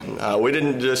reason.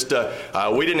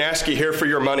 We didn't ask you here for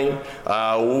your money.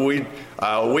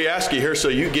 We ask you here so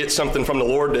you get something from the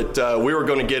Lord that we were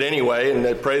going to get anyway, and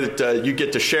that pray that you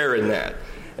get to share in that.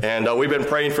 And we've been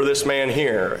praying for this man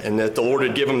here, and that the Lord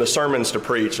would give him the sermons to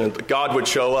preach, and that God would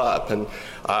show up. And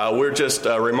we're just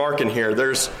remarking here,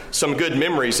 there's some good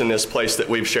memories in this place that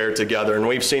we've shared together, and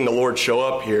we've seen the Lord show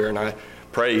up here, and I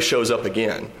pray he shows up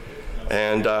again.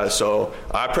 And so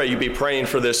I pray you be praying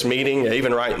for this meeting,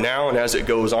 even right now, and as it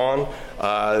goes on.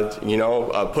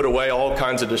 Put away all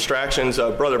kinds of distractions.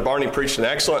 Brother Barney preached an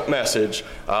excellent message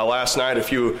last night.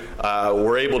 If you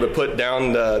were able to put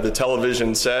down the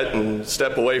television set and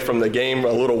step away from the game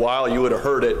a little while, you would have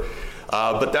heard it.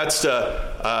 But that's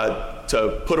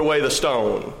to put away the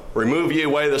stone. Remove ye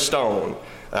away the stone.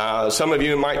 Some of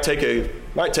you might take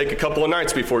a couple of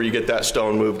nights before you get that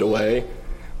stone moved away.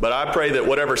 But I pray that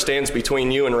whatever stands between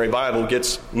you and revival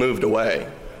gets moved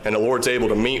away, and the Lord's able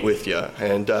to meet with you.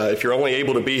 And if you're only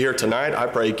able to be here tonight, I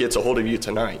pray he gets a hold of you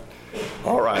tonight.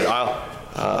 All right,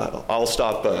 I'll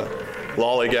stop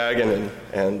lollygagging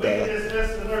and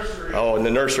the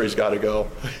nursery's got to go.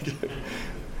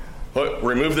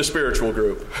 Remove the spiritual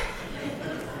group.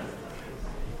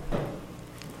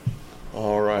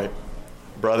 All right,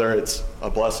 brother, it's a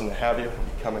blessing to have you.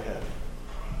 Come ahead.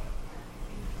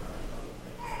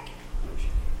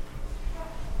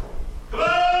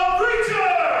 Hello,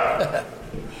 preacher!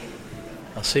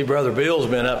 I see Brother Bill's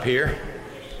been up here.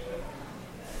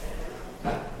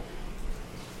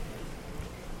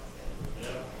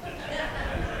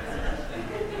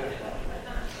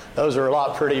 Those are a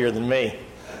lot prettier than me.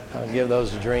 I'll give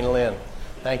those to Drina Lynn.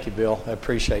 Thank you, Bill. I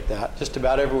appreciate that. Just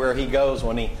about everywhere he goes,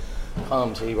 when he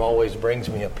comes, he always brings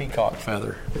me a peacock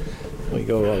feather. We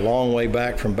go a long way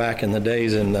back from back in the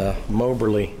days in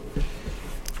Moberly.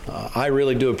 I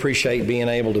really do appreciate being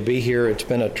able to be here. It's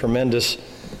been a tremendous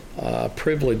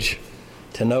privilege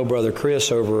to know Brother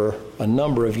Chris over a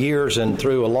number of years, and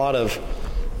through a lot of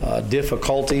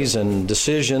difficulties and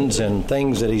decisions and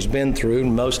things that he's been through.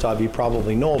 Most of you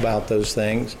probably know about those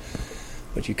things,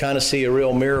 but you kind of see a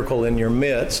real miracle in your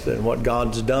midst and what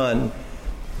God's done.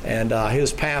 And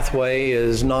his pathway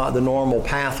is not the normal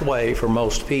pathway for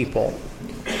most people.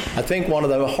 I think one of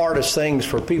the hardest things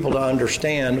for people to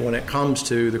understand when it comes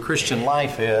to the Christian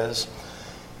life is,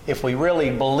 if we really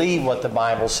believe what the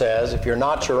Bible says, if you're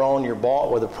not your own, you're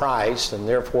bought with a price, and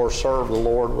therefore serve the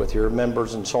Lord with your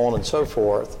members and so on and so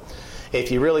forth. If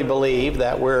you really believe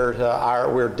that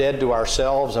we're dead to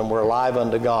ourselves and we're alive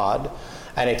unto God,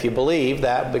 and if you believe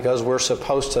that because we're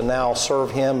supposed to now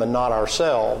serve Him and not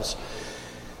ourselves,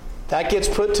 that gets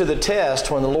put to the test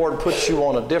when the Lord puts you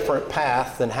on a different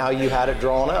path than how you had it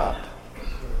drawn up.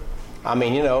 I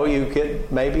mean, you get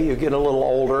a little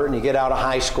older and you get out of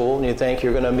high school and you think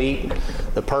you're going to meet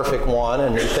the perfect one,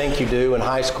 and you think you do in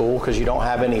high school because you don't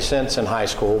have any sense in high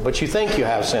school, but you think you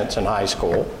have sense in high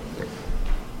school.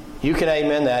 You can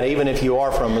amen that even if you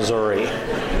are from Missouri.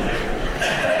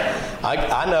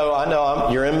 I know,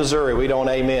 you're in Missouri, we don't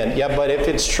amen. Yeah, but if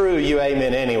it's true, you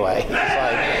amen anyway. It's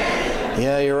like,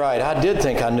 yeah, you're right. I did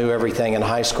think I knew everything in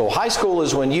high school. High school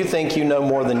is when you think you know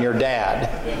more than your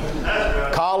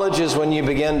dad. College is when you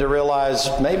begin to realize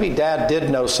maybe Dad did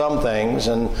know some things,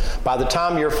 and by the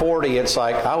time you're 40, it's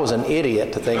like, I was an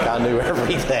idiot to think I knew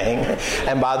everything.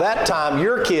 And by that time,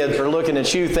 your kids are looking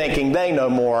at you thinking they know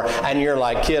more, and you're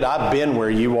like, kid, I've been where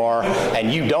you are,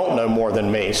 and you don't know more than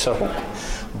me.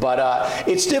 But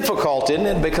it's difficult, isn't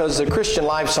it? Because the Christian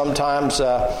life sometimes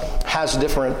has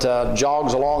different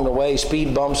jogs along the way,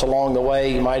 speed bumps along the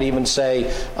way. You might even say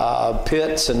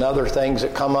pits and other things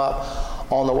that come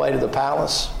up on the way to the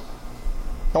palace.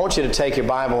 I want you to take your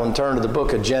Bible and turn to the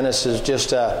book of Genesis,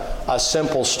 just a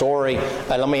simple story.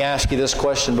 Let me ask you this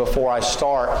question before I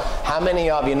start. How many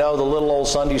of you know the little old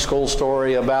Sunday school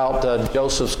story about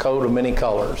Joseph's coat of many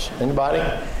colors? Anybody?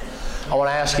 I want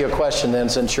to ask you a question then,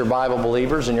 since you're Bible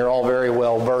believers and you're all very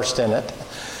well versed in it.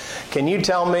 Can you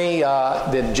tell me,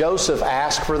 did Joseph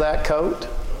ask for that coat?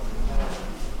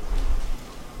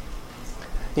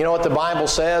 You know what the Bible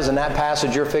says in that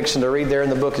passage you're fixing to read there in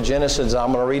the book of Genesis?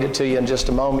 I'm going to read it to you in just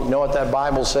a moment. You know what that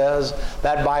Bible says?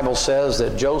 That Bible says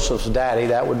that Joseph's daddy,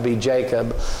 that would be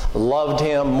Jacob, loved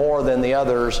him more than the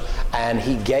others, and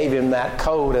he gave him that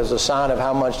coat as a sign of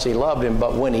how much he loved him.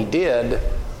 But when he did,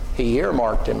 he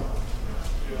earmarked him.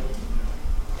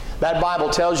 That Bible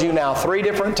tells you now 3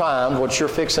 different times, what you're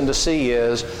fixing to see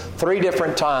is 3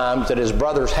 different times that his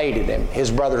brothers hated him. His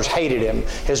brothers hated him.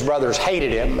 His brothers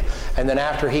hated him. And then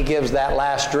after he gives that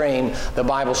last dream, the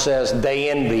Bible says they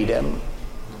envied him.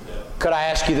 Could I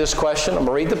ask you this question? I'm going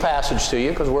to read the passage to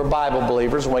you because we're Bible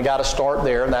believers and we got to start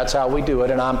there, and that's how we do it,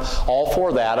 and I'm all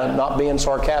for that. I'm not being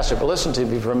sarcastic, but listen to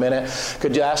me for a minute.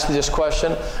 Could you ask me this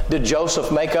question? Did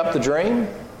Joseph make up the dream?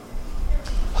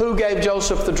 Who gave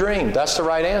Joseph the dream? That's the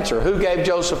right answer. Who gave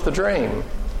Joseph the dream?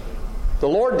 The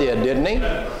Lord did, didn't He?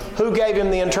 Who gave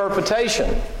him the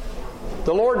interpretation?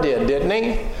 The Lord did, didn't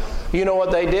He? You know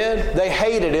what they did? They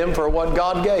hated him for what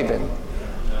God gave him.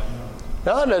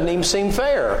 Now, that doesn't even seem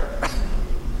fair.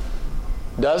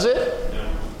 Does it?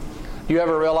 You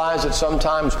ever realize that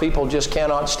sometimes people just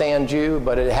cannot stand you,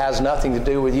 but it has nothing to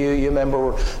do with you? You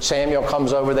remember Samuel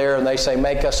comes over there and they say,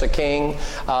 make us a king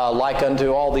like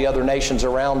unto all the other nations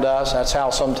around us. That's how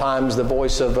sometimes the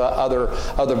voice of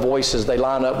other voices, they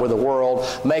line up with the world.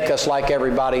 Make us like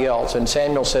everybody else. And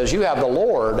Samuel says, you have the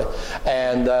Lord.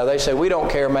 And they say, we don't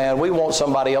care, man. We want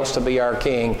somebody else to be our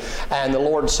king. And the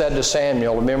Lord said to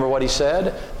Samuel, remember what He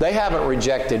said? They haven't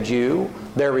rejected you.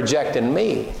 They're rejecting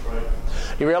me.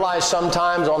 You realize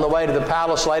sometimes on the way to the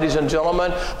palace, ladies and gentlemen,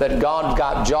 that God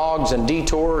got jogs and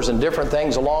detours and different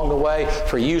things along the way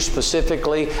for you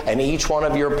specifically, and each one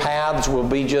of your paths will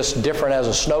be just different as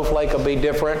a snowflake will be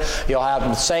different. You'll have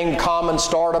the same common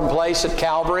starting place at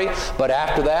Calvary, but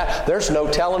after that, there's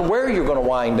no telling where you're going to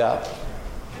wind up.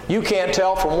 You can't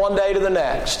tell from one day to the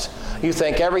next. You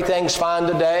think everything's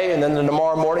fine today, and then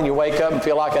tomorrow morning you wake up and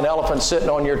feel like an elephant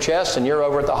sitting on your chest, and you're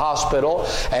over at the hospital,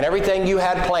 and everything you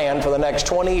had planned for the next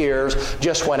 20 years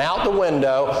just went out the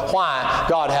window. Why?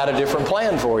 God had a different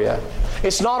plan for you.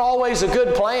 It's not always a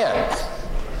good plan.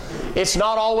 It's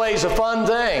not always a fun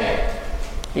thing.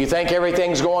 You think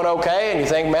everything's going okay, and you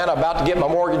think, man, I'm about to get my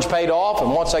mortgage paid off,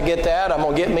 and once I get that, I'm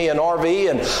going to get me an RV,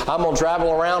 and I'm going to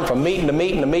travel around from meeting to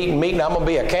meeting to meeting to meeting. I'm going to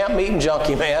be a camp meeting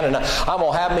junkie, man, and I'm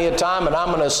going to have me a time, and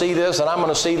I'm going to see this, and I'm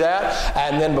going to see that,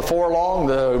 and then before long,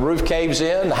 the roof caves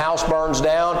in, the house burns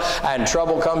down, and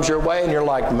trouble comes your way, and you're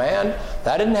like, man,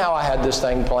 that isn't how I had this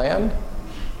thing planned.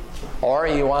 Or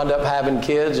you wind up having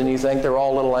kids, and you think they're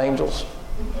all little angels.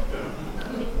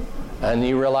 And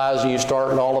you realize you start,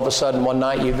 and all of a sudden one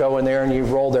night you go in there and you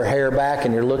roll their hair back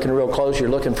and you're looking real close. You're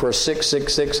looking for a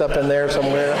 666 up in there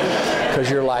somewhere because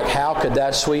you're like, how could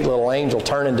that sweet little angel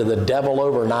turn into the devil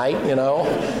overnight, you know?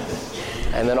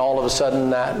 And then all of a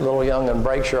sudden that little young'un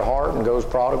breaks your heart and goes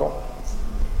prodigal.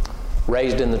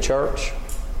 Raised in the church.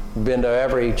 Been to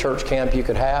every church camp you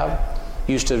could have.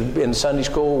 Used to, in Sunday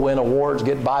school, win awards,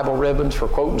 get Bible ribbons for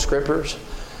quoting scriptures.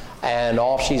 And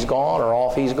off she's gone, or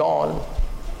off he's gone.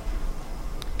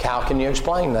 How can you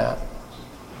explain that?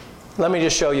 Let me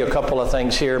just show you a couple of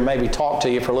things here, maybe talk to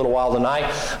you for a little while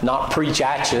tonight, not preach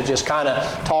at you, just kind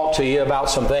of talk to you about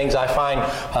some things I find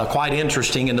quite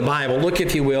interesting in the Bible. Look,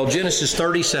 if you will, Genesis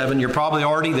 37, you're probably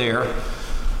already there.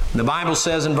 The Bible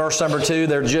says in verse number 2,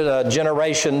 there are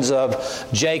generations of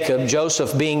Jacob,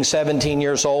 Joseph being 17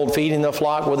 years old, feeding the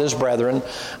flock with his brethren.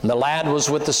 And the lad was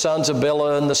with the sons of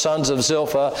Bilhah and the sons of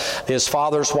Zilpah, his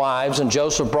father's wives. And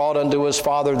Joseph brought unto his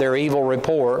father their evil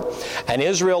report. And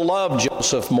Israel loved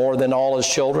Joseph more than all his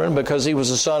children, because he was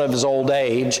the son of his old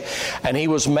age. And he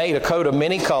was made a coat of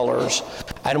many colors.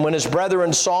 And when his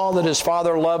brethren saw that his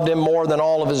father loved him more than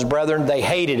all of his brethren, they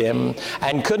hated him,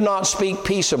 and could not speak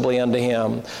peaceably unto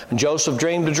him. And Joseph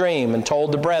dreamed a dream, and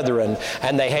told the brethren,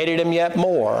 and they hated him yet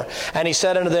more. And he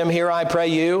said unto them, Hear, I pray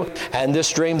you, and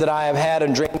this dream that I have had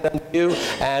and dreamed unto you,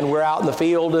 and we're out in the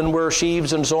field, and we're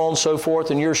sheaves, and so on and so forth,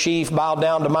 and your sheaf bowed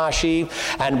down to my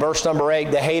sheaf. And verse number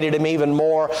 8, they hated him even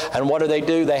more. And what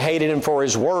do? They hated him for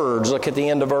his words. Look at the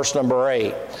end of verse number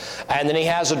 8. And then he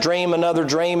has a dream, another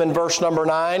dream in verse number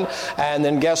 9. And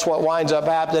then guess what winds up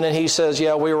happening? And he says,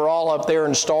 yeah, we were all up there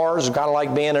in stars. It's kind of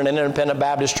like being in an independent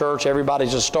Baptist church.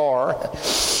 Everybody's a star.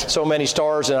 So many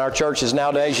stars in our churches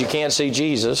nowadays, you can't see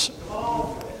Jesus.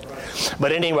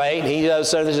 But anyway, he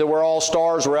said that we're all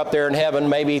stars. We're up there in heaven.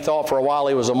 Maybe he thought for a while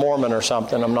he was a Mormon or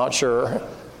something. I'm not sure.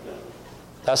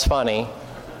 That's funny.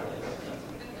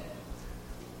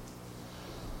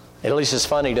 At least it's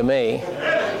funny to me.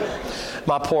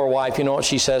 My poor wife, you know what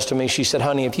she says to me? She said,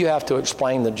 honey, if you have to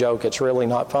explain the joke, it's really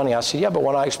not funny. I said, yeah, but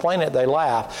when I explain it, they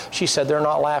laugh. She said, they're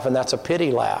not laughing. That's a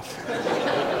pity laugh.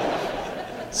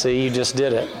 See, you just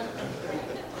did it.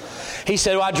 He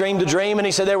said, well, I dreamed a dream, and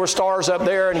he said there were stars up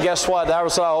there, and guess what? I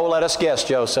was like, oh, let us guess,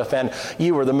 Joseph. And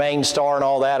you were the main star and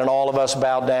all that, and all of us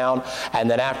bowed down.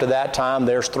 And then after that time,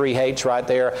 there's 3 hates right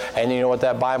there. And you know what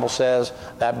that Bible says?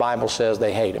 That Bible says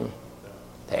they hate him.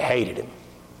 They hated him.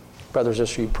 Brothers,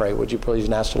 just you pray, would you please,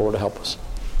 and ask the Lord to help us.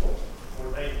 We're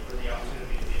thankful for the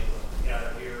opportunity to be able to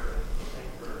gather here, and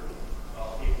thank for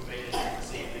people made it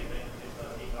this evening, thank for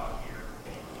Peacock here.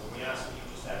 We ask that you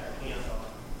just have your hands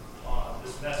on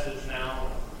this message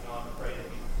now. I pray that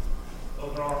you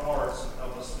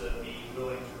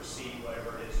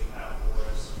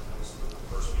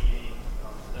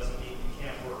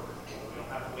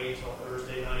wait till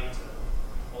Thursday night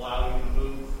to allow you to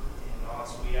move. And God,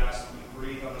 so we ask that you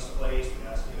breathe on this place. We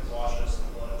ask you to wash us in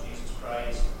the blood of Jesus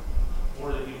Christ.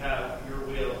 Lord, that we have your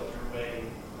will, your way.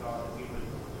 God, that we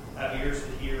would have ears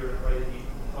to hear and pray that you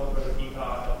help Brother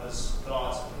Peacock, help his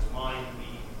thoughts and his mind to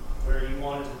be where you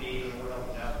want it to be, and Lord, help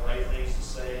him to have the right things to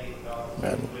say. God,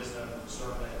 wisdom and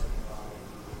discernment,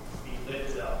 be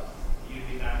lifted up. You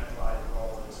be magnified for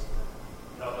all of this.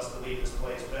 Help us to leave this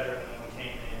place better than when we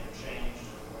came in and changed.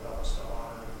 And help us to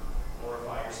honor and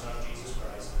glorify your Son, Jesus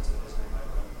Christ. It's in his name I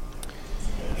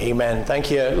pray. Amen.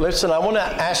 Thank you. Listen, I want to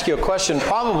ask you a question,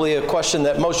 probably a question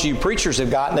that most of you preachers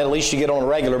have gotten, at least you get on a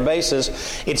regular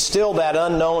basis. It's still that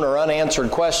unknown or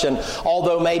unanswered question,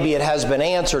 although maybe it has been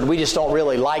answered. We just don't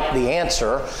really like the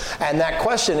answer. And that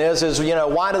question is,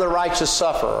 why do the righteous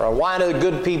suffer? Or why do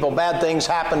good people, bad things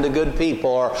happen to good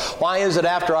people? Or why is it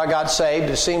after I got saved,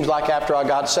 it seems like after I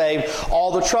got saved,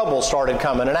 all the trouble started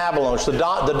coming, an avalanche, the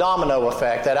domino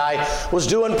effect, that I was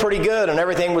doing pretty good and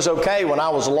everything was okay when I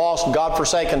was a lost,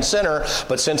 God-forsaken sinner,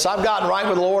 but since I've gotten right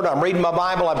with the Lord, I'm reading my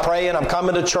Bible, I'm praying, I'm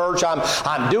coming to church,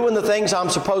 I'm doing the things I'm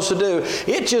supposed to do.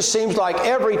 It just seems like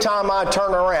every time I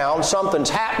turn around, something's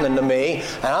happening to me,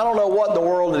 and I don't know what in the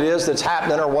world it is that's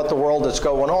happening or what the world that's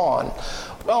going on.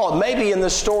 Well, maybe in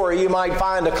this story you might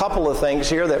find a couple of things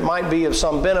here that might be of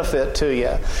some benefit to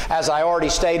you. As I already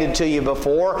stated to you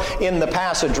before, in the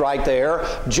passage right there,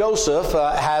 Joseph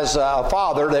has a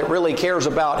father that really cares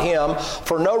about him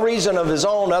for no reason of his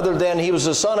own other than he was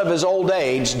the son of his old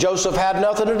age. Joseph had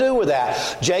nothing to do with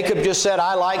that. Jacob just said,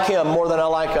 I like him more than I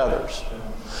like others.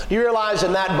 You realize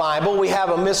in that Bible we have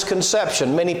a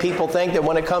misconception. Many people think that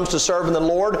when it comes to serving the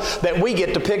Lord that we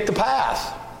get to pick the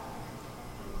path.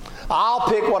 I'll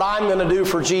pick what I'm going to do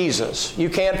for Jesus. You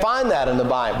can't find that in the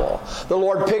Bible. The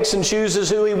Lord picks and chooses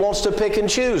who He wants to pick and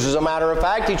choose. As a matter of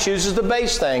fact, He chooses the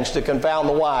base things to confound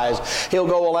the wise. He'll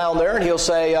go around there and He'll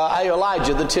say, hey,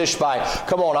 Elijah the Tishbite,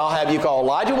 come on, I'll have you called.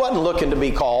 Elijah wasn't looking to be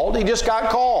called. He just got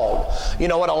called. You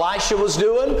know what Elisha was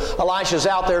doing? Elisha's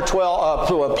out there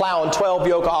plowing 12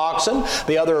 yoke of oxen.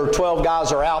 The other 12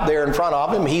 guys are out there in front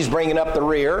of him. He's bringing up the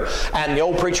rear. And the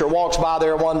old preacher walks by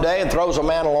there one day and throws a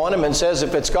mantle on him and says,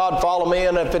 if it's God, follow me,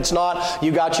 and if it's not,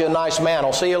 you got you a nice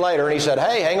mantle. See you later. And he said,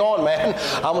 hey, hang on, man.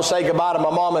 I'm going to say goodbye to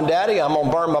my mom and daddy. I'm going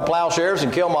to burn my plowshares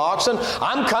and kill my oxen.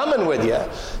 I'm coming with you.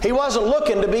 He wasn't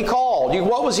looking to be called.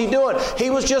 What was he doing? He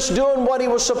was just doing what he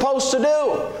was supposed to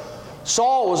do.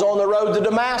 Saul was on the road to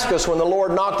Damascus when the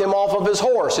Lord knocked him off of his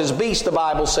horse, his beast, the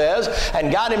Bible says,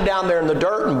 and got him down there in the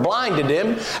dirt and blinded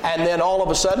him. And then all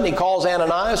of a sudden he calls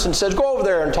Ananias and says, go over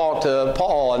there and talk to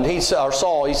Paul. And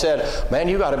Saul, he said, man,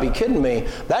 you got to be kidding me.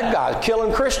 That guy's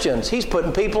killing Christians. He's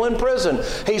putting people in prison.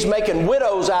 He's making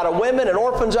widows out of women and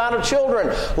orphans out of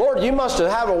children. Lord, you must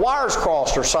have a wires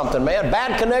crossed or something, man.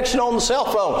 Bad connection on the cell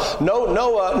phone.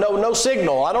 No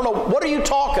signal. I don't know. What are you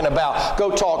talking about?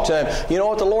 Go talk to him. You know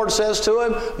what the Lord says to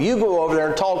him? You go over there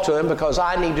and talk to him because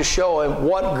I need to show him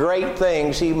what great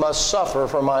things he must suffer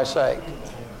for my sake.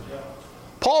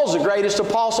 Paul's the greatest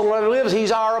apostle that ever lives.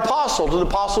 He's our apostle to the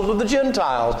apostles of the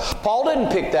Gentiles. Paul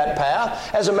didn't pick that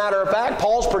path. As a matter of fact,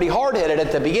 Paul's pretty hard-headed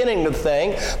at the beginning of the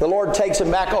thing. The Lord takes him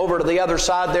back over to the other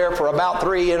side there for about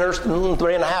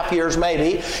 3.5 years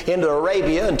maybe, into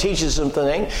Arabia, and teaches him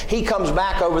things. He comes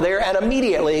back over there and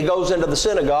immediately he goes into the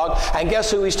synagogue, and guess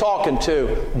who he's talking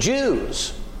to?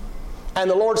 Jews. And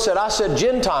the Lord said, I said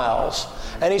Gentiles.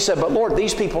 And he said, but Lord,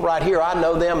 these people right here, I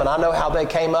know them and I know how they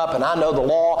came up and I know the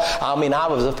law. I mean, I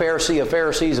was a Pharisee of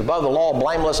Pharisees, above the law,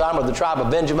 blameless. I'm of the tribe of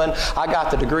Benjamin. I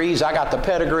got the degrees. I got the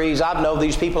pedigrees. I know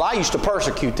these people. I used to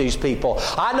persecute these people.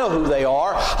 I know who they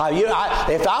are.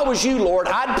 If I was you, Lord,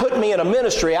 I'd put me in a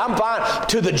ministry. I'm fine.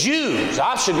 To the Jews.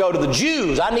 I should go to the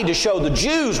Jews. I need to show the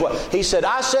Jews what. He said,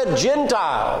 I said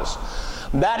Gentiles.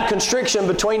 That constriction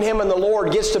between him and the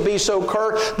Lord gets to be so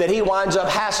curt that he winds up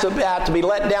have to be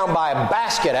let down by a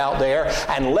basket out there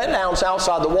and let down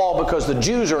outside the wall because the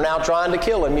Jews are now trying to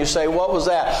kill him. You say, what was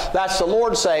that? That's the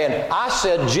Lord saying, I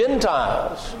said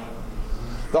Gentiles.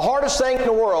 The hardest thing in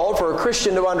the world for a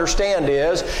Christian to understand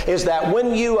is that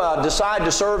when you decide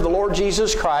to serve the Lord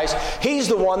Jesus Christ, He's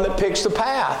the one that picks the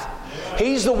path.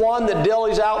 He's the one that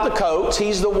dillies out the coats.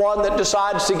 He's the one that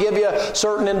decides to give you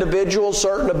certain individuals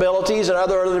certain abilities and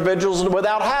other individuals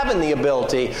without having the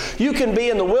ability. You can be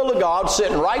in the will of God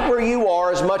sitting right where you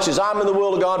are as much as I'm in the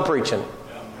will of God preaching.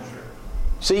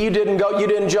 See, you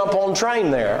didn't jump on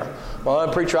train there.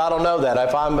 Well, preacher, I don't know that.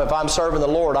 If I'm serving the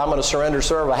Lord, I'm going to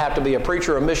serve. I have to be a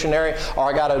preacher, a missionary, or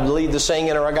I got to lead the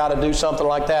singing, or I got to do something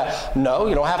like that. No,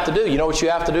 you don't have to do. You know what you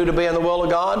have to do to be in the will of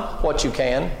God? What you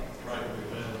can.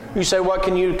 You say, what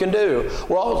you can do?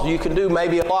 Well, you can do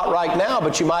maybe a lot right now,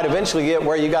 but you might eventually get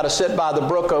where you got to sit by the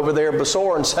brook over there at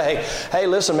Besor and say, hey,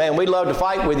 listen, man, we'd love to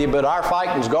fight with you, but our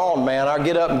fighting's gone, man. Our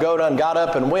get up and go done got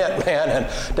up and went, man.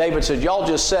 And David said, y'all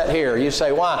just sit here. You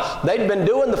say, why? They'd been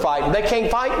doing the fighting. They can't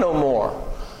fight no more.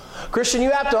 Christian,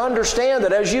 you have to understand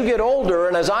that as you get older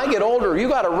and as I get older, you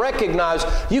got to recognize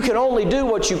you can only do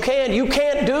what you can. You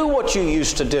can't do what you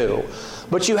used to do.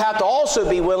 But you have to also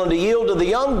be willing to yield to the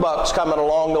young bucks coming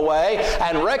along the way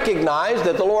and recognize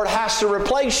that the Lord has to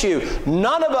replace you.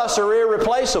 None of us are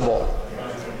irreplaceable.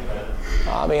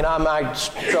 I mean, I might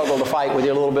struggle to fight with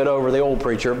you a little bit over the old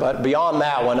preacher, but beyond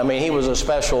that one, I mean, he was a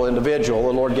special individual.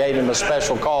 The Lord gave him a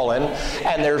special calling,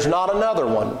 and there's not another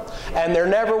one, and there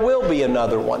never will be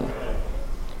another one.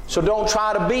 So don't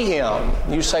try to be him.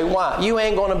 You say, why? You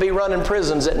ain't going to be running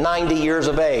prisons at 90 years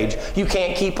of age. You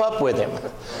can't keep up with him.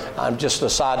 Just a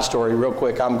side story real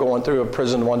quick. I'm going through a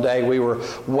prison one day. We were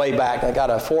way back. I got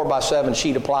a 4x7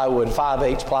 sheet of plywood,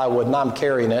 5/8 plywood, and I'm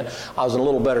carrying it. I was in a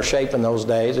little better shape in those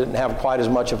days. I didn't have quite as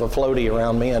much of a floaty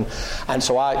around me. And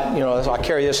so I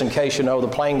carry this in case, the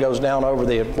plane goes down over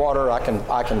the water. I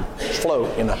can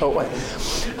float,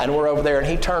 And we're over there, and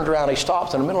he turns around. He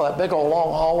stops in the middle of that big old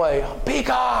long hallway.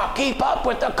 Peacock, keep up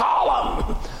with the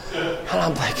column. And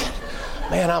I'm thinking,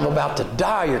 man, I'm about to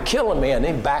die. You're killing me. And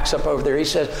he backs up over there. He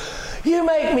says, you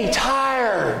make me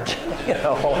tired.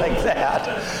 Like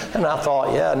that. And I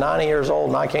thought, 90 years old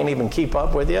and I can't even keep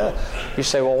up with you. You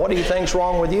say, well, what do you think's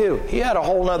wrong with you? He had a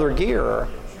whole nother gear.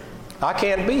 I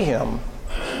can't be him.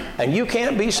 And you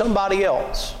can't be somebody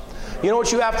else. You know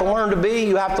what you have to learn to be?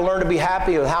 You have to learn to be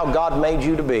happy with how God made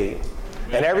you to be.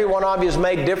 And every one of you is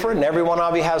made different, and every one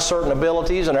of you has certain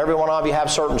abilities, and every one of you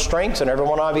have certain strengths, and every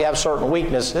one of you have certain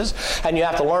weaknesses. And you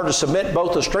have to learn to submit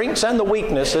both the strengths and the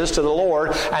weaknesses to the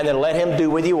Lord, and then let Him do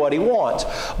with you what He wants.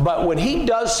 But when He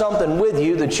does something with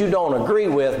you that you don't agree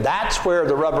with, that's where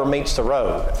the rubber meets the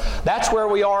road. That's where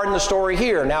we are in the story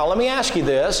here. Now, let me ask you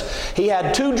this. He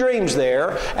had 2 dreams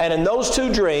there, and in those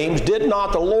 2 dreams, did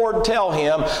not the Lord tell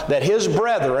him that his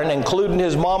brethren, including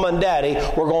his mama and daddy,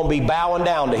 were going to be bowing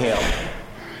down to him?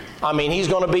 I mean, he's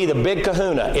going to be the big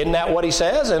kahuna. Isn't that what he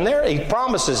says? And there, he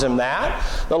promises him that.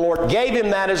 The Lord gave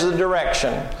him that as the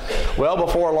direction. Well,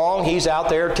 before long, he's out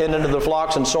there tending to the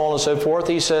flocks and so on and so forth.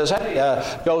 He says,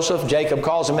 hey, Joseph, Jacob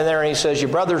calls him in there and he says,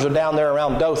 your brothers are down there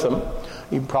around Dothan.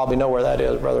 You probably know where that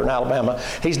is, brother, in Alabama.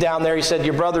 He's down there. He said,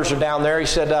 your brothers are down there. He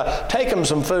said, take them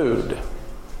some food.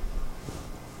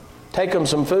 Take them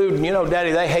some food.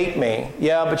 Daddy, they hate me.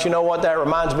 Yeah, but you know what that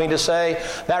reminds me to say?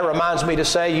 That reminds me to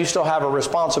say you still have a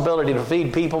responsibility to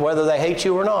feed people whether they hate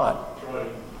you or not.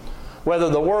 Whether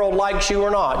the world likes you or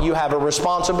not, you have a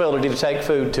responsibility to take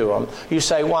food to them. You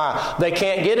say, why? They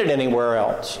can't get it anywhere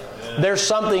else. There's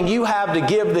something you have to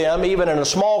give them, even in a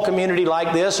small community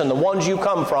like this and the ones you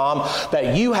come from,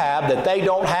 that you have that they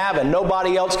don't have and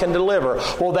nobody else can deliver.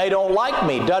 Well, they don't like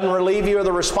me. Doesn't relieve you of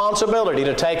the responsibility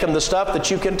to take them the stuff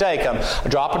that you can take them.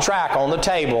 Drop a tract on the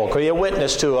table, be a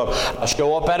witness to them,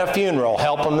 show up at a funeral,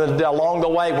 help them along the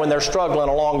way when they're struggling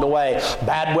along the way.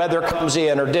 Bad weather comes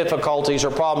in or difficulties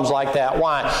or problems like that.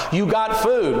 Why? You got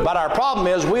food, but our problem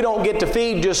is we don't get to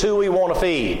feed just who we want to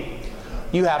feed.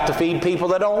 You have to feed people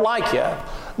that don't like you.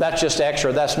 That's just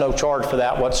extra. That's no charge for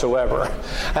that whatsoever.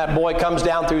 That boy comes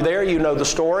down through there, you know the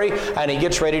story, and he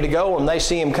gets ready to go, and they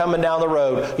see him coming down the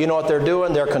road. You know what they're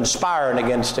doing? They're conspiring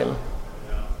against him.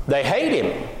 They hate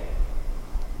him.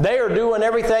 They are doing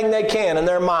everything they can in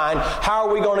their mind. How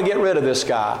are we going to get rid of this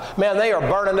guy? Man, they are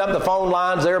burning up the phone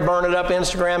lines. They're burning up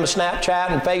Instagram and Snapchat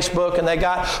and Facebook, and they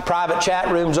got private chat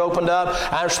rooms opened up.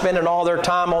 They're spending all their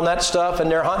time on that stuff,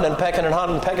 and they're hunting and pecking and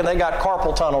hunting and pecking. They got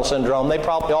carpal tunnel syndrome. They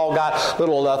probably all got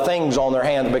little things on their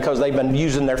hands because they've been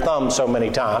using their thumbs so many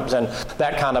times and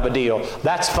that kind of a deal.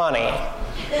 That's funny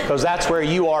because that's where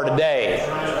you are today.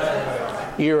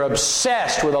 You're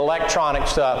obsessed with electronic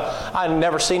stuff. I've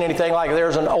never seen anything like it.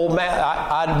 There's an old man,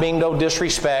 I mean no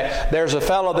disrespect, there's a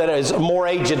fellow that is more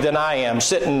aged than I am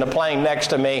sitting in the plane next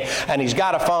to me, and he's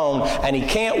got a phone, and he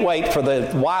can't wait for the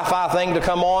Wi-Fi thing to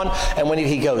come on, and when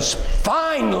he goes,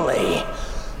 finally!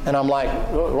 And I'm like,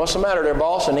 what's the matter there,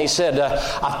 boss? And he said,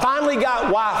 I finally got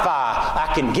Wi-Fi.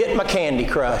 I can get my Candy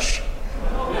Crush.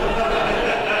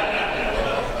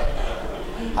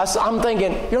 I'm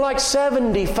thinking, you're like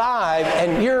 75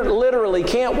 and you literally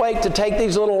can't wait to take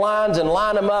these little lines and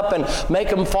line them up and make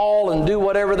them fall and do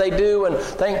whatever they do and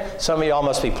think. Some of y'all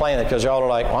must be playing it because y'all are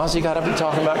like, why's he got to be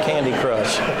talking about Candy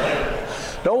Crush?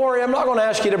 Don't worry, I'm not going to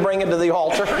ask you to bring it to the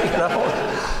altar,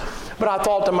 But I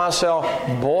thought to myself,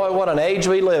 boy, what an age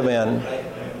we live in.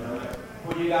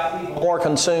 You got people more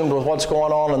consumed with what's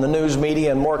going on in the news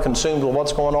media and more consumed with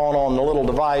what's going on the little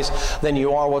device than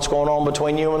you are what's going on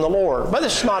between you and the Lord. But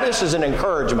this is an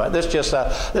encouragement. This is just a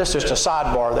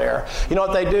sidebar there. You know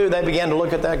what they do? They begin to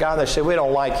look at that guy and they say, we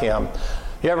don't like him.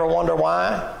 You ever wonder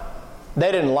why?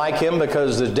 They didn't like him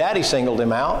because his daddy singled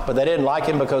him out, but they didn't like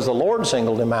him because the Lord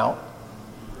singled him out.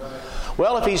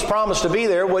 Well, if he's promised to be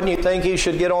there, wouldn't you think he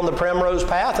should get on the primrose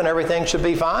path and everything should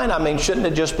be fine? I mean, shouldn't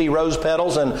it just be rose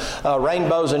petals and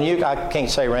rainbows and I can't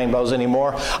say rainbows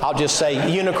anymore. I'll just say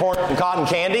unicorn and cotton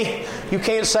candy. You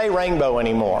can't say rainbow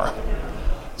anymore.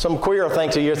 Some queer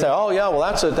thinks that you're thinking, oh yeah, well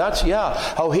that's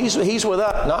yeah. Oh, he's with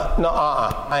us. No,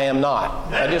 I am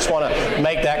not. I just want to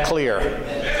make that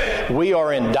clear. We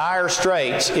are in dire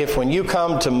straits if when you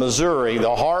come to Missouri, the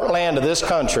heartland of this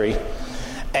country,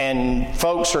 and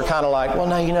folks are kind of like, well,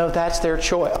 now, that's their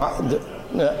choice.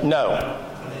 No.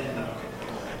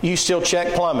 You still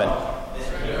check plumbing.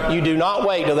 You do not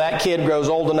wait till that kid grows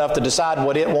old enough to decide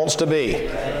what it wants to be.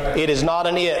 It is not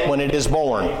an it when it is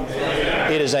born.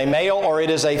 It is a male or it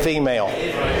is a female.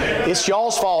 It's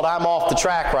y'all's fault I'm off the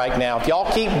track right now. If y'all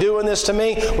keep doing this to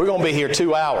me, we're going to be here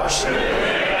 2 hours.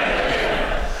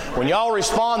 When y'all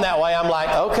respond that way, I'm like,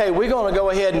 okay, we're going to go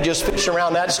ahead and just fish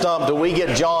around that stump till we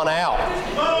get John out.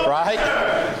 Right?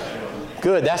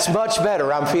 Good. That's much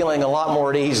better. I'm feeling a lot more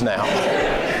at ease now.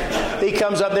 He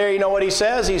comes up there, you know what he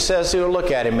says? He says,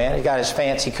 look at him, man. He got his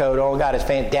fancy coat on, got his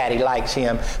fancy, Daddy likes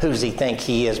him. Who does he think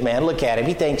he is, man? Look at him.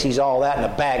 He thinks he's all that in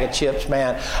a bag of chips,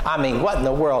 man. I mean, what in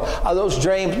the world? Are those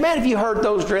dreams? Man, have you heard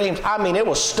those dreams? I mean, it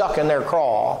was stuck in their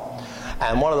craw.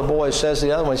 And one of the boys says to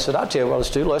the other one, he said, I'll tell you what let's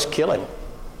do. Let's kill him.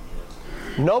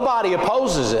 Nobody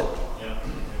opposes it.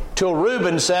 Till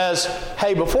Reuben says,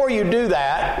 hey, before you do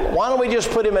that, why don't we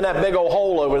just put him in that big old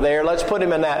hole over there? Let's put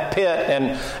him in that pit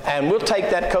and we'll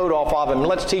take that coat off of him and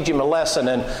let's teach him a lesson.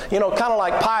 And, kind of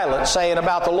like Pilate saying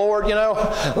about the Lord,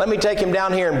 let me take him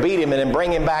down here and beat him and then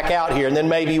bring him back out here and then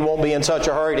maybe you won't be in such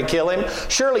a hurry to kill him.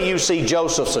 Surely you see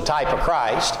Joseph's a type of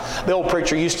Christ. The old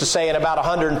preacher used to say in about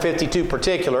 152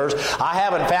 particulars, I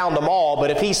haven't found them all, but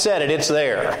if he said it, it's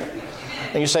there.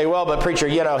 And you say, well, but preacher,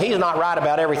 he's not right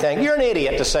about everything. You're an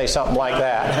idiot to say something like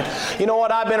that. You know what?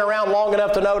 I've been around long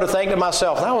enough to know to think to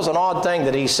myself, that was an odd thing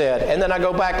that he said. And then I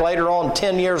go back later on,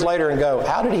 10 years later, and go,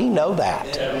 how did he know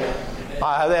that?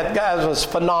 That guy was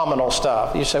phenomenal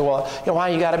stuff. You say, well, why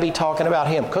you got to be talking about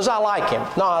him? Because I like him.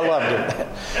 No, I loved him.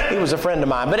 He was a friend of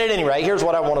mine. But at any rate, here's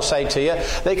what I want to say to you.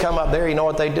 They come up there, you know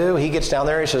what they do? He gets down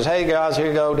there, he says, hey guys, here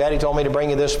you go. Daddy told me to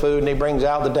bring you this food. And he brings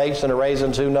out the dates and the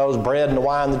raisins, who knows, bread and the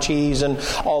wine, the cheese, and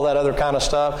all that other kind of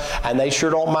stuff. And they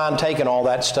sure don't mind taking all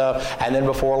that stuff. And then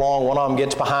before long, one of them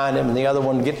gets behind him and the other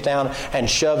one gets down and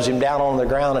shoves him down on the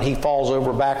ground and he falls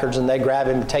over backwards and they grab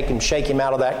him, take him, shake him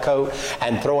out of that coat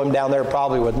and throw him down there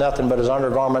probably with nothing but his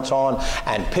undergarments on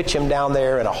and pitch him down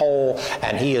there in a hole,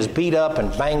 and he is beat up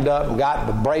and banged up and got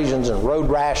abrasions and road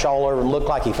rash all over him, looked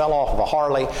like he fell off of a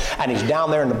Harley, and he's down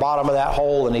there in the bottom of that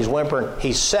hole and he's whimpering.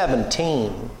 He's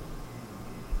 17.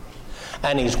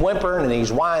 And he's whimpering and he's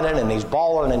whining and he's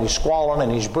bawling and he's squalling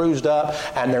and he's bruised up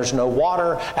and there's no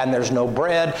water and there's no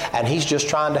bread and he's just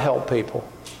trying to help people.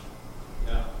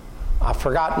 Yeah. I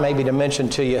forgot maybe to mention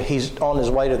to you, he's on his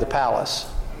way to the palace.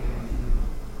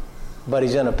 But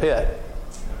he's in a pit.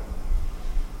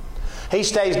 He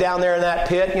stays down there in that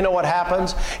pit. You know what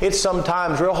happens? It's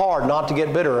sometimes real hard not to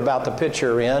get bitter about the pit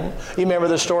you're in. You remember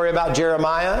the story about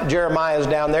Jeremiah? Jeremiah's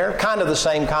down there. Kind of the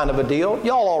same kind of a deal.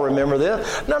 Y'all all remember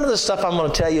this. None of the stuff I'm going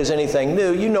to tell you is anything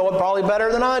new. You know it probably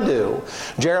better than I do.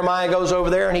 Jeremiah goes over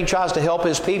there and he tries to help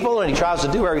his people and he tries to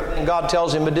do everything God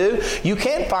tells him to do. You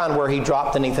can't find where he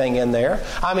dropped anything in there.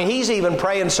 I mean, he's even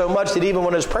praying so much that even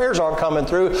when his prayers aren't coming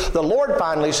through, the Lord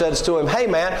finally says to him, hey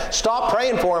man, stop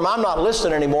praying for him. I'm not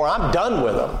listening anymore. I'm done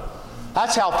with him.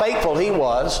 That's how faithful he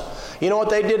was. You know what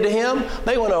they did to him?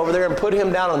 They went over there and put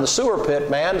him down in the sewer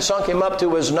pit, man, sunk him up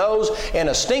to his nose in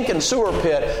a stinking sewer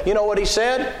pit. You know what he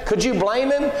said? Could you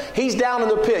blame him? He's down in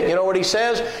the pit. You know what he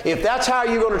says? If that's how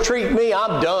you're going to treat me,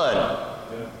 I'm done.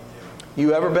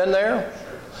 You ever been there?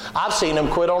 I've seen him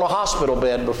quit on a hospital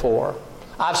bed before.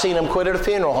 I've seen him quit at a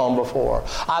funeral home before.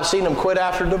 I've seen him quit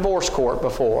after divorce court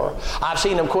before. I've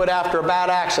seen him quit after a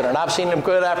bad accident. I've seen him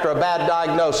quit after a bad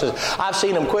diagnosis. I've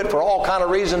seen him quit for all kind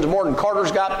of reasons more than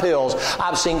Carter's got pills.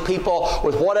 I've seen people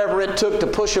with whatever it took to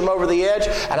push him over the edge.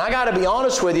 And I got to be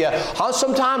honest with you,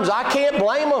 sometimes I can't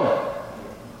blame them.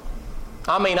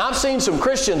 I mean, I've seen some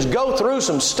Christians go through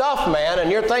some stuff, man, and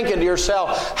you're thinking to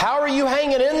yourself, how are you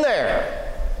hanging in there?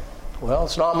 Well,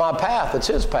 it's not my path, it's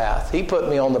His path. He put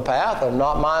me on the path. I'm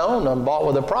not my own. I'm bought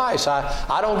with a price.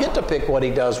 I don't get to pick what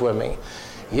He does with me.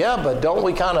 Yeah, but don't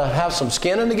we kind of have some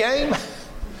skin in the game?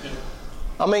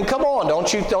 I mean, come on,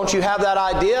 don't you have that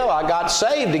idea? I got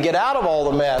saved to get out of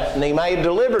all the mess, and He may have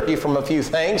delivered you from a few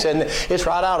things, and it's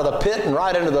right out of the pit and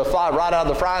right into the fire, right out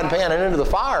of the frying pan and into the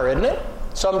fire, isn't it?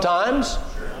 Sometimes.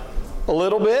 A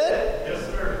little bit. Yes,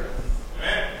 sir.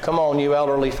 Come on, you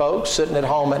elderly folks sitting at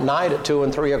home at night at 2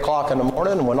 and 3 o'clock in the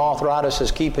morning, and when arthritis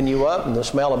is keeping you up and the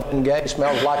smell of Bengay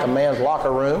smells like a man's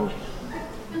locker room,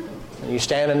 and you're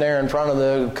standing there in front of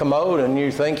the commode and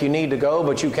you think you need to go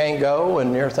but you can't go,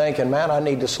 and you're thinking, man, I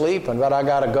need to sleep, but I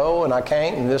got to go and I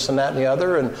can't, and this and that and the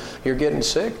other, and you're getting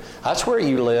sick. That's where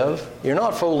you live. You're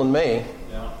not fooling me.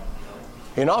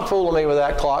 You're not fooling me with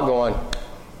that clock going.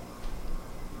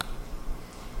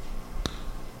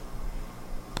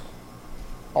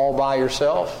 All by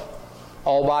yourself,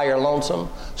 all by your lonesome,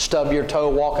 stub your toe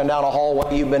walking down a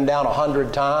hallway you've been down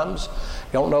 100 times.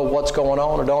 You don't know what's going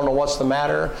on or don't know what's the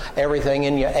matter. Everything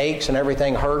in you aches and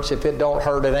everything hurts. If it don't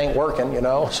hurt, it ain't working, you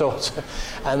know.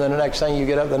 And then the next thing you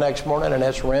get up the next morning and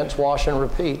it's rinse, wash, and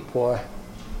repeat, boy.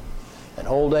 And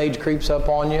old age creeps up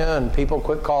on you, and people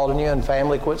quit calling you, and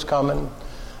family quits coming.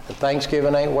 And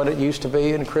Thanksgiving ain't what it used to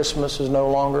be, and Christmas is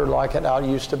no longer like it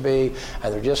used to be,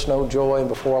 and there's just no joy, and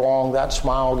before long that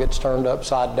smile gets turned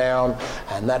upside down,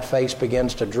 and that face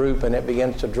begins to droop, and it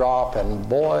begins to drop, and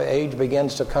boy, age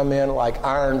begins to come in like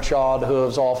iron-shod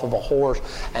hooves off of a horse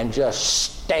and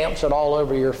just stamps it all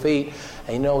over your feet,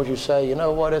 and you know what you say? You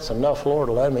know what? It's enough, Lord,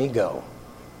 to let me go.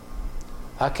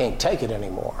 I can't take it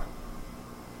anymore.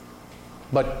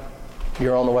 But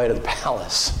you're on the way to the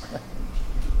palace.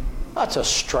 That's a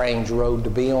strange road to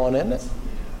be on, isn't it?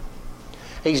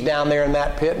 He's down there in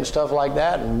that pit and stuff like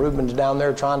that, and Reuben's down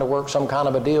there trying to work some kind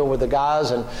of a deal with the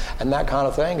guys and that kind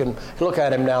of thing, and look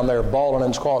at him down there bawling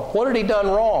and squalling. What had he done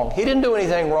wrong? He didn't do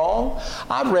anything wrong.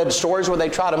 I've read stories where they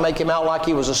try to make him out like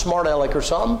he was a smart aleck or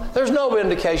something. There's no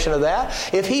indication of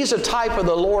that. If he's a type of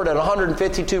the Lord and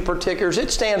 152 particulars,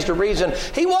 it stands to reason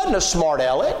he wasn't a smart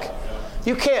aleck.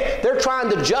 You can't. They're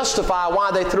trying to justify why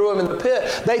they threw him in the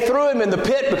pit. They threw him in the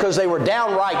pit because they were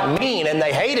downright mean and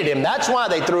they hated him. That's why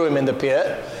they threw him in the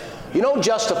pit. You don't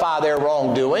justify their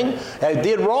wrongdoing. They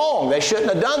did wrong. They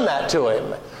shouldn't have done that to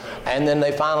him. And then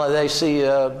they see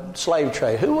a slave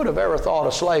trade. Who would have ever thought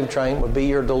a slave train would be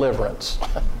your deliverance?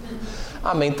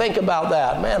 I mean, think about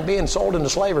that. Man, being sold into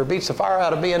slavery beats the fire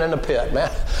out of being in the pit, man.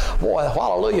 Boy,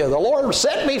 hallelujah. The Lord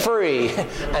set me free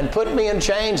and put me in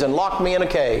chains and locked me in a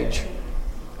cage.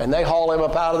 And they haul him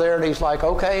up out of there, and he's like,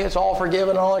 okay, it's all forgiven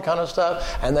and all that kind of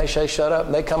stuff. And they say, shut up.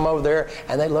 And they come over there,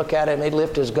 and they look at it, and they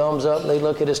lift his gums up, and they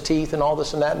look at his teeth and all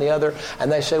this and that and the other.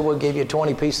 And they say, we'll give you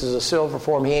 20 pieces of silver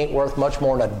for him. He ain't worth much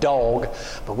more than a dog.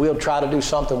 But we'll try to do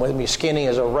something with him. He's skinny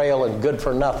as a rail and good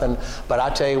for nothing. But I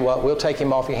tell you what, we'll take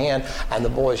him off your hand. And the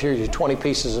boys, here's your 20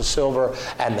 pieces of silver.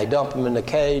 And they dump him in the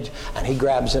cage. And he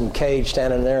grabs him cage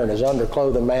standing there in his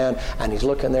underclothing, man. And he's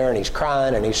looking there, and he's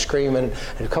crying, and he's screaming.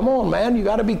 And come on, man, you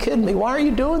got to be kidding me. Why are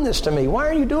you doing this to me? Why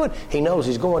are you doing? He knows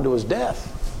he's going to his death.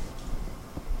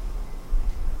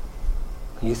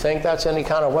 You think that's any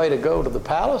kind of way to go to the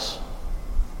palace?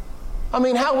 I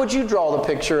mean, how would you draw the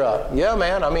picture up? Yeah,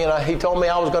 man. I mean, he told me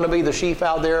I was going to be the chief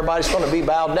out there. Everybody's going to be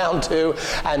bowed down to.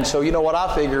 And so you know what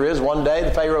I figure is one day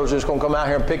the Pharaoh's just going to come out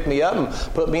here and pick me up and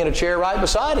put me in a chair right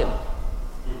beside him.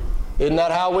 Isn't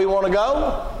that how we want to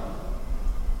go?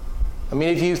 I mean,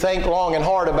 if you think long and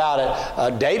hard about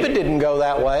it, David didn't go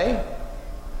that way.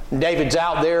 David's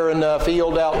out there in the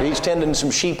field, he's tending some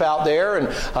sheep out there, and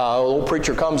a little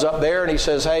preacher comes up there and he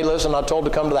says, hey, listen, I told to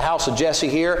come to the house of Jesse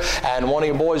here, and one of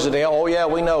your boys is there. Oh yeah,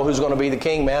 we know who's going to be the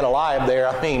king, man, Eliab there.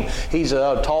 I mean, he's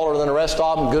taller than the rest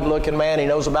of them, good looking man. He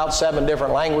knows about 7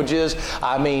 different languages.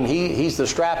 I mean, he's the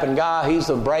strapping guy. He's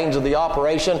the brains of the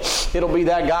operation. It'll be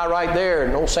that guy right there.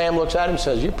 And old Sam looks at him and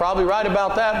says, you're probably right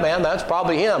about that, man. That's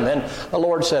probably him. And the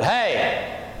Lord said,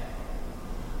 hey,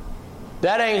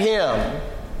 that ain't him.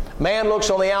 Man looks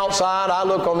on the outside. I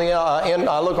look on the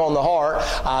I look on the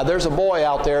heart. There's a boy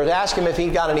out there. Ask him if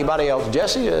he got anybody else.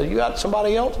 Jesse, you got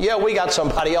somebody else? Yeah, we got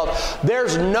somebody else.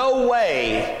 There's no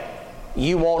way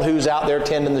you want who's out there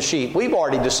tending the sheep. We've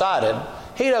already decided.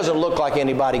 He doesn't look like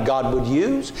anybody God would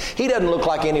use. He doesn't look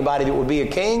like anybody that would be a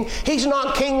king. He's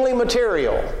not kingly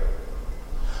material.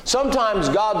 Sometimes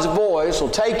God's voice will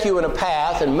take you in a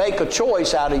path and make a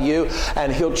choice out of you,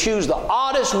 and He'll choose the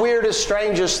oddest, weirdest,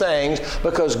 strangest things,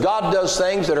 because God does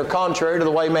things that are contrary to the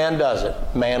way man does it.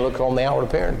 Man looketh on the outward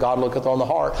appearance, God looketh on the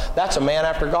heart. That's a man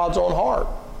after God's own heart.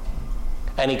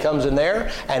 And he comes in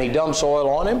there, and he dumps oil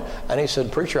on him, and he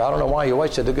said, preacher, I don't know why you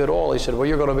wasted the good oil. He said, well,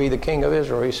 you're going to be the king of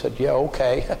Israel. He said, yeah,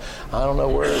 okay. I don't know,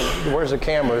 where's the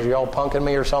cameras? Are y'all punking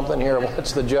me or something here?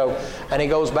 What's the joke? And he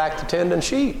goes back to tending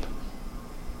sheep.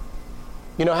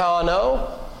 You know how I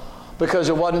know? because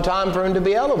it wasn't time for him to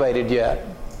be elevated yet.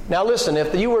 Now listen,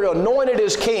 if you were anointed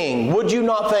as king, would you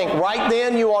not think right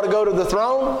then you ought to go to the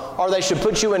throne? Or they should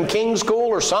put you in king school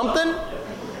or something?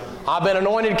 I've been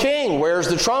anointed king. Where's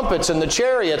the trumpets and the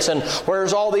chariots and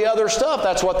where's all the other stuff?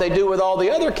 That's what they do with all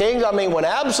the other kings. I mean, when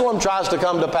Absalom tries to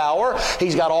come to power,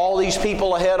 he's got all these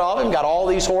people ahead of him, got all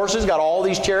these horses, got all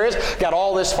these chariots, got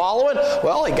all this following.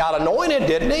 Well, he got anointed,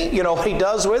 didn't he? You know what he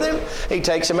does with him? He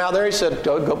takes him out there. He said,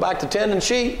 go back to tending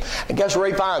sheep. And guess where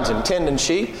he finds him? Tending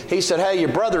sheep. He said, hey, your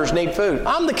brothers need food.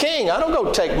 I'm the king. I don't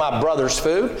go take my brother's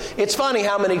food. It's funny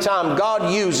how many times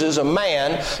God uses a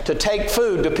man to take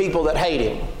food to people that hate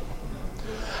him.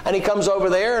 And he comes over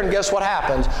there, and guess what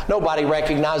happens? Nobody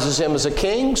recognizes him as a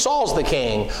king. Saul's the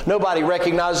king. Nobody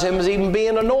recognizes him as even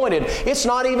being anointed. It's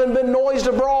not even been noised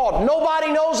abroad.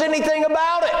 Nobody knows anything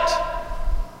about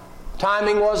it.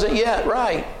 Timing wasn't yet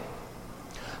right.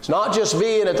 It's not just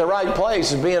being at the right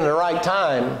place, it's being at the right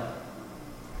time.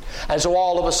 And so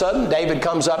all of a sudden, David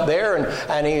comes up there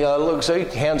and he looks, he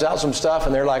hands out some stuff,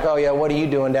 and they're like, oh yeah, what are you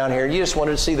doing down here? You just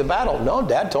wanted to see the battle. No,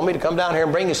 Dad told me to come down here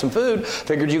and bring you some food.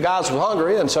 Figured you guys were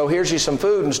hungry, and so here's you some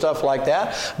food and stuff like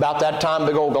that. About that time,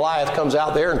 big old Goliath comes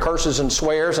out there and curses and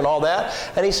swears and all that.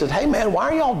 And he said, hey man,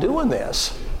 why are y'all doing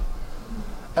this?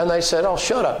 And they said, oh,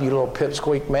 shut up, you little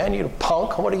pipsqueak man, you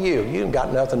punk, what are you? You ain't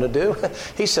got nothing to do.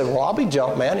 He said, well, I'll be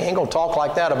junk, man. You ain't going to talk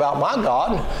like that about my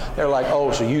God. And they're like,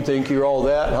 oh, so you think you're all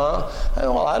that, huh?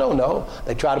 And, well, I don't know.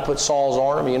 They try to put Saul's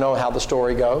arm, you know how the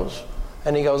story goes.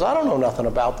 And he goes, I don't know nothing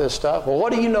about this stuff. Well,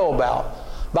 what do you know about?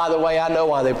 By the way, I know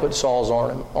why they put Saul's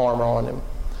armor on him.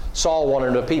 Saul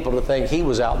wanted the people to think he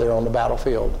was out there on the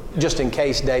battlefield, just in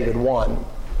case David won.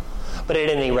 But at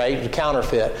any rate, the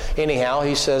counterfeit. Anyhow,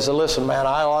 he says, listen, man,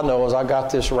 all I know is I got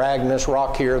this rag and this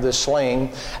rock here, this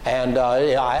sling, and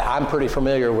I'm pretty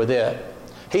familiar with it.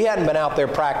 He hadn't been out there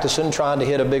practicing, trying to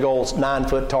hit a big old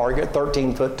 9-foot target,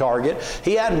 13-foot target.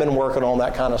 He hadn't been working on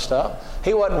that kind of stuff.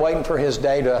 He wasn't waiting for his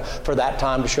day for that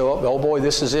time to show up. Oh boy,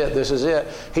 this is it, this is it.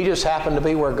 He just happened to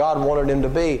be where God wanted him to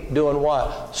be. Doing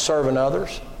what? Serving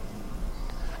others.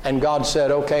 And God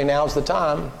said, okay, now's the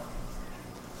time.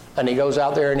 And he goes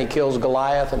out there and he kills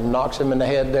Goliath and knocks him in the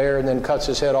head there, and then cuts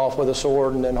his head off with a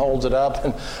sword and then holds it up.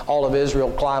 And all of Israel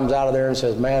climbs out of there and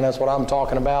says, man, that's what I'm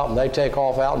talking about. And they take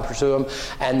off out and pursue him.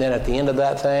 And then at the end of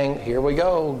that thing, here we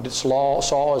go.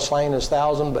 Saul is slain his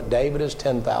 1,000, but David is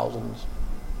 10,000s.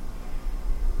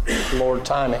 Lord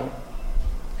timing.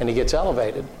 And he gets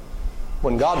elevated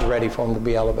when God's ready for him to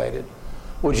be elevated.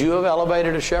 Would you have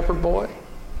elevated a shepherd boy?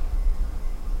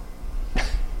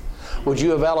 Would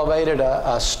you have elevated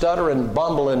a stuttering,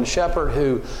 bumbling shepherd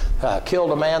who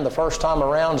killed a man the first time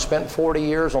around, spent 40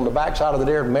 years on the backside of the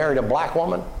deer, and married a black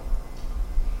woman?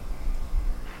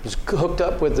 Was hooked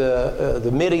up with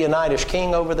the Midianitish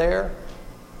king over there?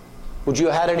 Would you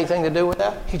have had anything to do with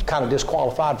that? He's kind of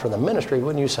disqualified for the ministry,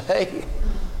 wouldn't you say?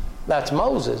 That's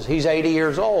Moses. He's 80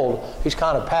 years old. He's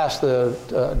kind of past the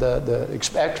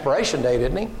expiration date,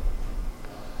 isn't he?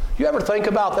 You ever think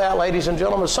about that, ladies and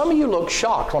gentlemen? Some of you look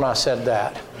shocked when I said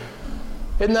that.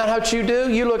 Isn't that what you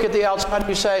do? You look at the outside and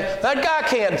you say, that guy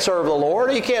can't serve the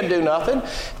Lord. He can't do nothing.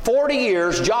 40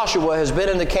 years Joshua has been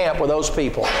in the camp with those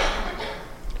people.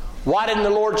 Why didn't the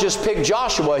Lord just pick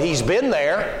Joshua? He's been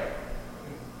there.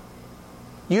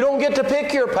 You don't get to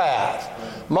pick your path.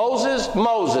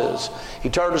 Moses. He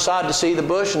turned aside to see the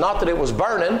bush, not that it was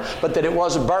burning, but that it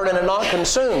wasn't burning and not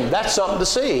consumed. That's something to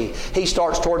see. He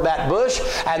starts toward that bush,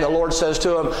 and the Lord says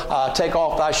to him, take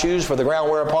off thy shoes, for the ground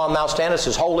whereupon thou standest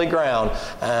is holy ground.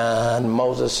 And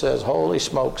Moses says, holy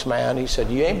smokes, man. He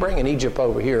said, you ain't bringing Egypt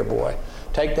over here, boy.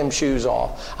 Take them shoes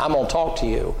off. I'm going to talk to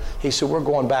you. He said, we're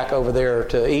going back over there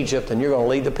to Egypt, and you're going to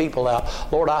lead the people out.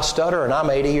 Lord, I stutter, and I'm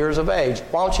 80 years of age.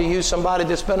 Why don't you use somebody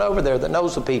that's been over there, that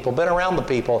knows the people, been around the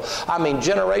people? I mean,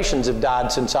 generations have died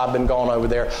since I've been gone over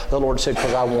there. The Lord said,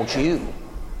 because I want you.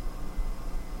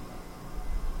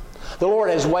 The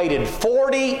Lord has waited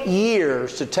 40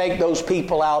 years to take those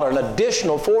people out, an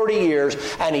additional 40 years,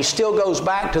 and He still goes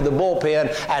back to the bullpen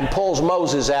and pulls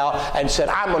Moses out and said,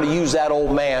 I'm going to use that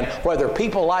old man, whether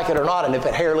people like it or not, and if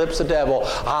it hair lips the devil,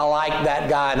 I like that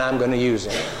guy and I'm going to use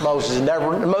him. Moses is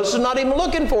not even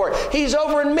looking for it. He's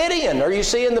over in Midian. Are you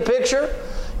seeing the picture?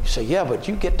 You say, yeah, but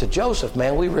you get to Joseph,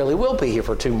 man, we really will be here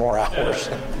for 2 more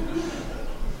hours.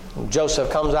 Joseph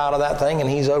comes out of that thing, and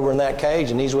he's over in that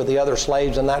cage, and he's with the other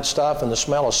slaves and that stuff, and the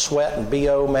smell of sweat and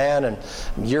BO, man, and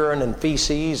urine and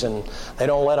feces, and they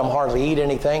don't let him hardly eat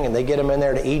anything, and they get him in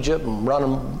there to Egypt and run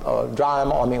him,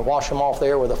 wash him off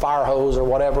there with a fire hose or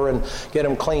whatever, and get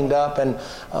him cleaned up. And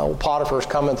Potiphar's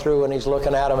coming through, and he's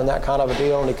looking at him and that kind of a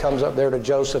deal, and he comes up there to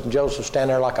Joseph, and Joseph's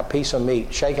standing there like a piece of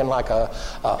meat, shaking like a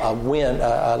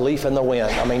leaf in the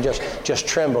wind. I mean, just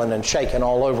trembling and shaking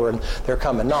all over, and they're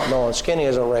coming, not knowing, skinny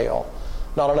as a rail.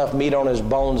 Not enough meat on his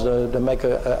bones to make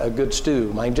a good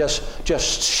stew. I mean,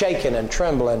 just shaking and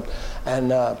trembling.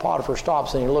 And Potiphar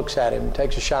stops and he looks at him and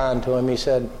takes a shine to him. He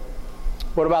said,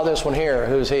 "What about this one here?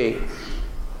 Who's he?"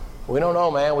 "We don't know,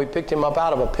 man. We picked him up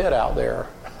out of a pit out there.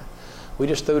 We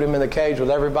just threw him in the cage with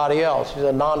everybody else. He's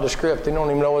a nondescript. They don't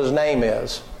even know what his name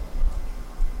is."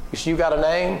 "You see, you got a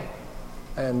name?"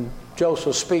 And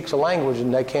Joseph speaks a language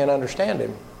and they can't understand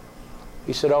him.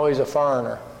 He said, "Oh, he's a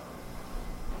foreigner.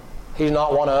 He's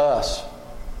not one of us.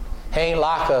 He ain't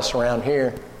like us around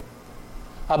here.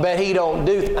 I bet he don't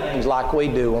do things like we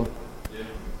do them.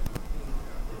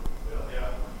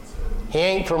 He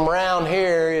ain't from around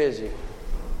here, is he?"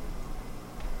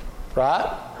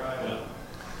 Right?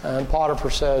 And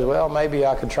Potiphar says, "Well, maybe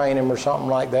I could train him or something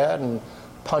like that," and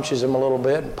punches him a little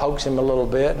bit and pokes him a little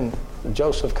bit, and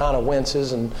Joseph kind of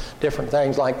winces and different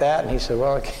things like that. And he said,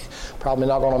 "Well, probably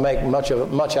not going to make much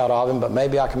out of him, but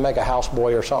maybe I can make a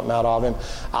houseboy or something out of him.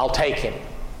 I'll take him."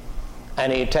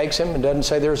 And he takes him and doesn't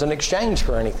say there's an exchange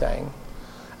for anything.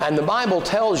 And the Bible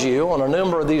tells you on a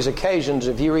number of these occasions,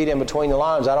 if you read in between the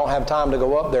lines, I don't have time to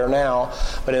go up there now,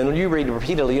 but when you read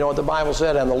repeatedly, you know what the Bible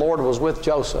said? And the Lord was with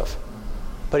Joseph.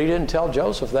 But he didn't tell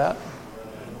Joseph that.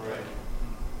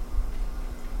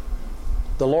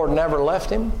 The Lord never left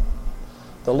him.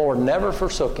 The Lord never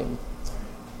forsook him.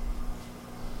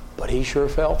 But he sure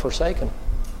felt forsaken.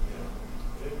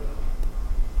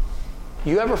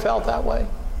 You ever felt that way?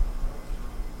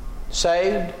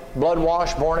 Saved,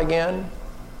 blood-washed, born again,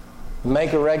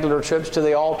 make regular trips to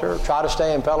the altar, try to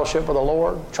stay in fellowship with the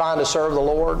Lord, trying to serve the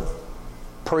Lord,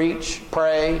 preach,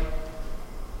 pray,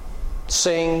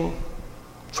 sing,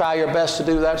 try your best to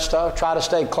do that stuff, try to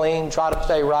stay clean, try to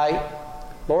stay right.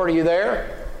 Lord, are you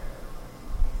there?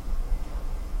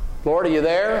 Lord, are you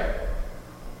there?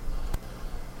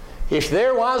 If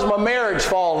there, why is my marriage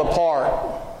falling apart?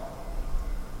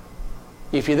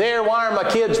 If you're there, why are my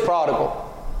kids prodigal?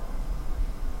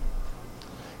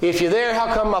 If you're there,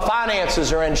 how come my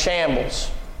finances are in shambles?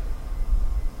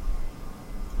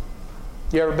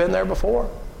 You ever been there before?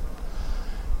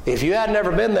 If you hadn't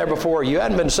ever been there before, you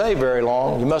hadn't been saved very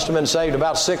long. You must have been saved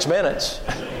about 6 minutes.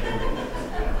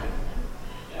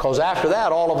 Because after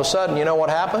that, all of a sudden, you know what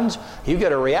happens? You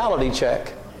get a reality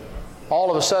check. All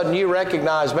of a sudden you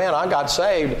recognize, man, I got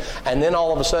saved. And then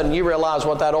all of a sudden you realize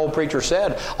what that old preacher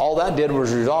said. All that did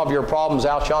was resolve your problems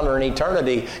out yonder in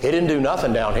eternity. It didn't do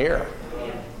nothing down here.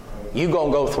 You're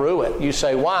going to go through it. You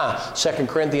say, why? 2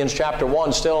 Corinthians chapter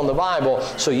 1 still in the Bible,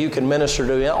 so you can minister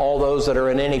to all those that are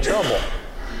in any trouble.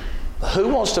 Who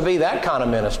wants to be that kind of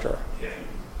minister?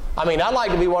 I mean, I'd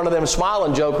like to be one of them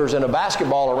smiling jokers in a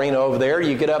basketball arena over there.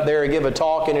 You get up there and give a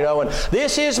talk and and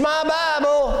this is my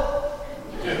Bible.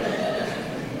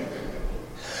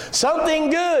 Something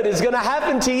good is going to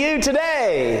happen to you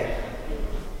today.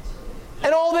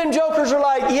 And all them jokers are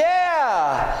like,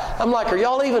 yeah. I'm like, are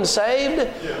y'all even saved?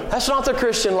 That's not the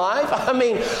Christian life. I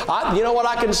mean, you know what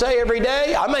I can say every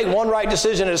day? I made one right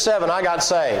decision at 7, I got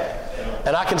saved.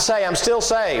 And I can say I'm still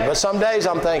saved. But some days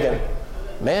I'm thinking,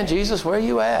 man, Jesus, where are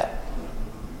you at?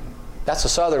 That's a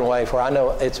southern way for I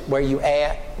know it's where you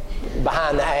at,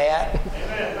 behind the at.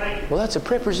 Well, that's a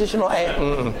prepositional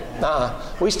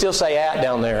at. We still say at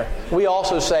down there. We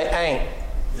also say ain't.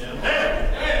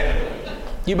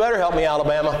 You better help me,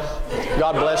 Alabama.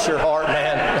 God bless your heart,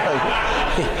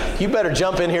 man. You better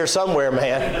jump in here somewhere,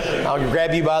 man. I'll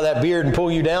grab you by that beard and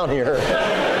pull you down here.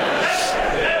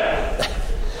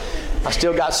 I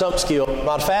still got some skill.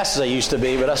 Not as fast as I used to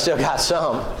be, but I still got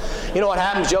some. You know what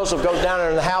happens? Joseph goes down there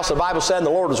in the house. The Bible said the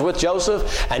Lord was with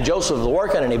Joseph, and Joseph was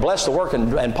working, and he blessed the work.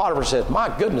 And Potiphar says,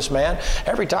 my goodness, man,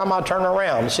 every time I turn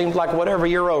around, it seems like whatever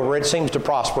you're over, it seems to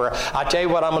prosper. I tell you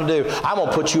what I'm going to do. I'm going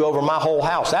to put you over my whole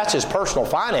house. That's his personal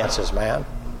finances, man.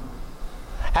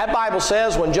 That Bible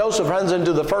says when Joseph runs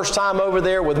into the first time over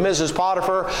there with Mrs.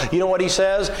 Potiphar, you know what he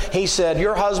says? He said,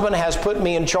 your husband has put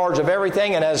me in charge of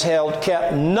everything and has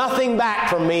kept nothing back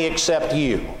from me except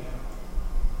you.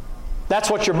 That's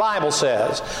what your Bible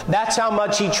says. That's how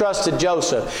much he trusted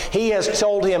Joseph. He has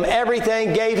told him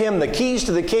everything, gave him the keys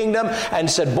to the kingdom, and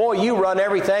said, boy, you run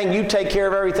everything, you take care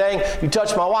of everything, you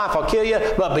touch my wife, I'll kill you.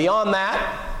 But beyond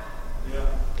that,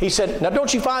 he said, now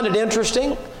don't you find it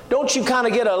interesting? Don't you kind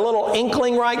of get a little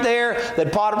inkling right there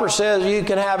that Potiphar says you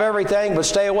can have everything but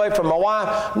stay away from my wife?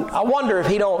 I wonder if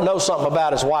he don't know something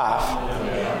about his wife.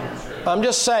 I'm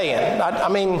just saying. I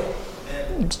mean,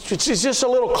 it's just a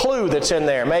little clue that's in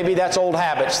there. Maybe that's old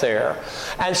habits there.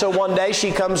 And so one day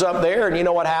she comes up there, and you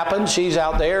know what happens? She's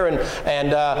out there, and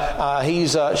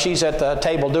she's at the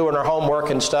table doing her homework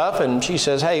and stuff. And she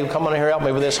says, "Hey, come on in here, help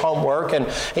me with this homework." And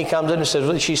he comes in and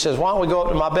says, "She says, why don't we go up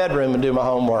to my bedroom and do my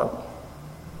homework?"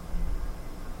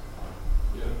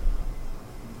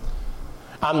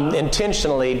 I'm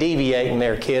intentionally deviating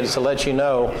there, kids, to let you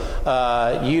know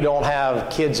you don't have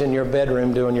kids in your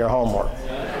bedroom doing your homework.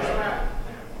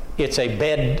 It's a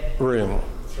bedroom.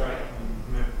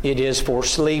 It is for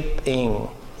sleeping.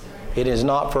 It is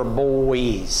not for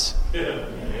boys.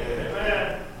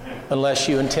 Unless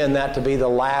you intend that to be the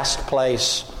last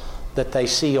place that they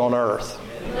see on earth.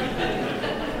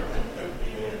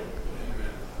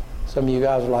 Some of you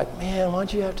guys are like, "Man,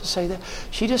 why'd you have to say that?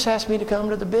 She just asked me to come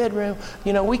to the bedroom.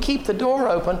 You know, we keep the door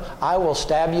open. I will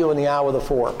stab you in the eye with a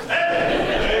fork."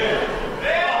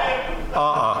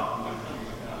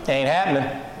 Ain't happening.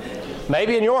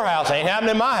 Maybe in your house. Ain't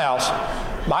happening in my house.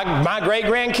 My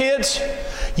great-grandkids,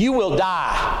 you will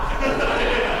die.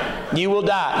 You will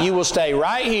die. You will stay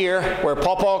right here where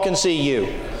Pawpaw can see you.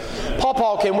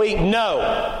 "Pawpaw, can we?" No.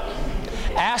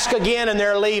 Ask again and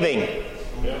they're leaving.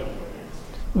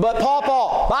 "But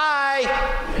Pawpaw, bye."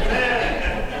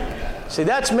 See,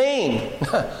 that's mean.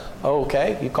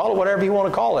 Okay, you call it whatever you want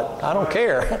to call it. I don't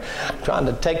care. I'm trying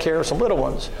to take care of some little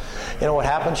ones. You know what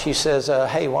happens? She says,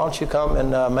 "Hey, why don't you come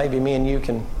and maybe me and you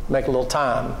can make a little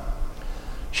time."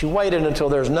 She waited until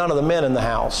there's none of the men in the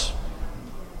house.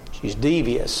 She's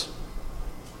devious.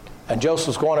 And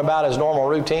Joseph's going about his normal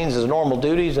routines, his normal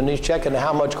duties, and he's checking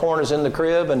how much corn is in the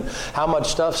crib and how much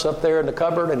stuff's up there in the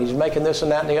cupboard, and he's making this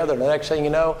and that and the other. And the next thing you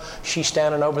know, she's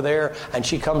standing over there, and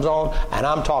she comes on, and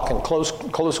I'm talking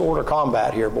close order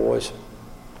combat here, boys.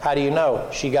 How do you know?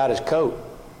 She got his coat.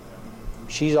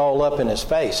 She's all up in his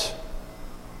face.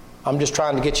 I'm just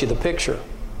trying to get you the picture.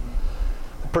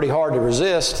 Pretty hard to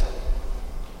resist.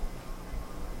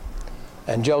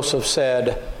 And Joseph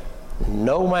said,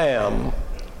 "No, ma'am.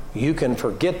 You can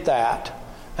forget that."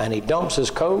 And he dumps his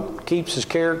coat, keeps his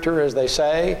character, as they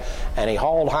say, and he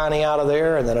hauled Heine out of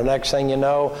there, and then the next thing you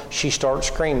know, she starts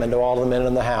screaming to all the men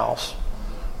in the house.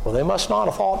 Well, they must not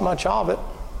have thought much of it.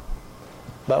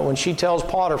 But when she tells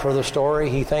Potiphar the story,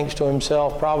 he thinks to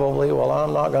himself probably, "Well,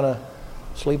 I'm not going to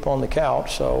sleep on the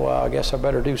couch, so I guess I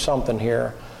better do something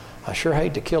here. I sure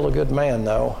hate to kill a good man,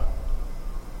 though.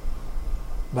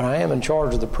 But I am in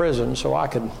charge of the prison, so I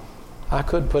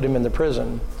could put him in the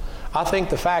prison." I think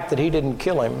the fact that he didn't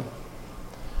kill him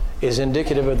is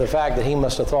indicative of the fact that he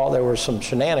must have thought there were some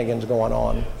shenanigans going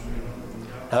on.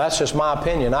 Now, that's just my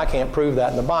opinion. I can't prove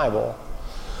that in the Bible.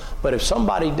 But if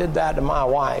somebody did that to my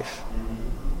wife,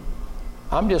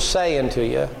 I'm just saying to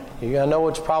you, I know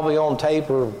it's probably on tape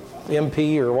or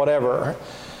MP or whatever.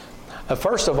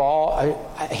 First of all,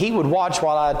 he would watch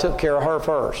while I took care of her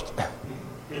first.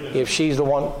 If she's the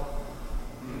one.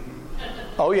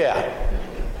 Oh, yeah.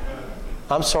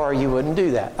 I'm sorry you wouldn't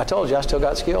do that. I told you I still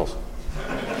got skills.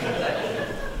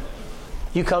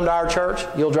 You come to our church,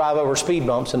 you'll drive over speed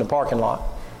bumps in the parking lot.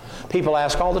 People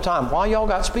ask all the time, "Why y'all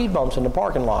got speed bumps in the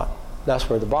parking lot?" That's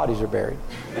where the bodies are buried.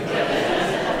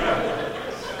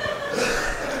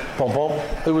 Boom, boom.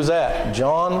 Who was that?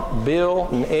 John, Bill,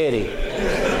 and Eddie.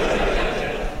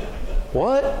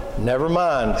 What? Never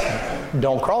mind.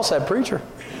 Don't cross that preacher.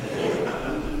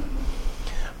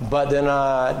 But then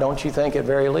don't you think at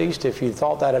very least, if you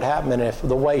thought that had happened, and if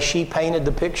the way she painted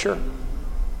the picture,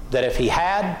 that if he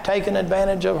had taken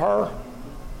advantage of her,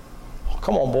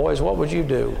 come on, boys, what would you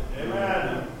do?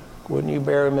 Amen. Wouldn't you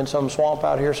bury him in some swamp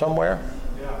out here somewhere?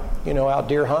 Yeah. You know, out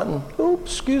deer hunting? Oops,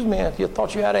 excuse me, you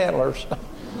thought you had antlers.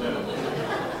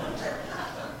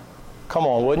 Come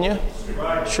on, wouldn't you?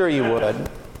 Sure you would.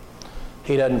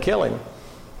 He doesn't kill him.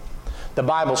 The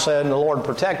Bible said, and the Lord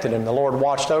protected him. The Lord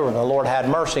watched over him. The Lord had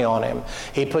mercy on him.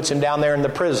 He puts him down there in the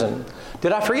prison.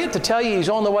 Did I forget to tell you he's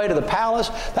on the way to the palace?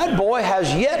 That boy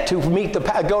has yet to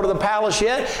go to the palace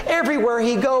yet. Everywhere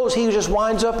he goes, he just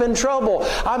winds up in trouble.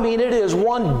 I mean, it is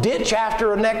one ditch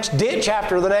after the next ditch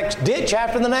after the next ditch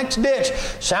after the next ditch.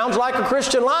 Sounds like a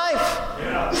Christian life.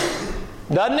 Yeah.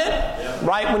 Doesn't it? Yeah.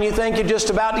 Right when you think you're just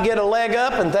about to get a leg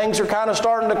up and things are kind of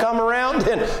starting to come around,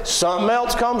 then something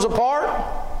else comes apart.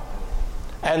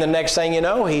 And the next thing you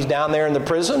know, he's down there in the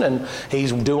prison and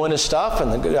he's doing his stuff.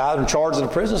 And the guy in charge of the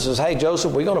prison says, hey,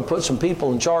 Joseph, we're going to put some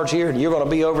people in charge here and you're going to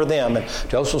be over them. And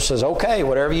Joseph says, okay,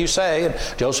 whatever you say.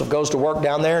 And Joseph goes to work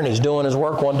down there and he's doing his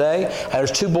work one day. And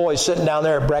there's two boys sitting down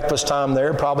there at breakfast time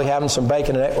there, probably having some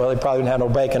bacon in it. Well, they probably didn't have no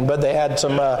bacon, but they had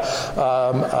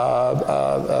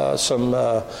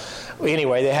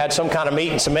anyway, they had some kind of meat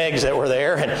and some eggs that were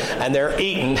there, and they're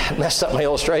eating. Messed up my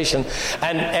illustration.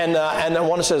 And then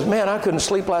one says, man, I couldn't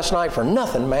sleep last night for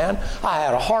nothing, man. I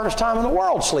had the hardest time in the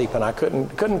world sleeping. I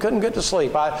couldn't get to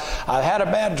sleep. I had a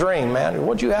bad dream, man.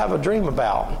 What'd you have a dream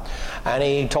about? And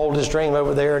he told his dream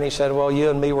over there, and he said, well,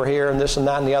 you and me were here, and this and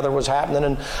that and the other was happening,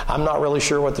 and I'm not really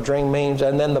sure what the dream means.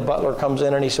 And then the butler comes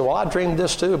in, and he said, well, I dreamed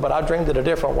this too, but I dreamed it a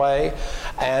different way.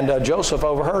 And Joseph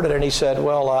overheard it, and he said,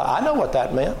 well, I know what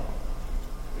that meant.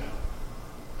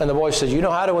 And the boy said, you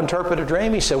know how to interpret a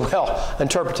dream? He said, well,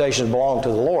 interpretations belong to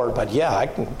the Lord, but yeah, I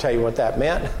can tell you what that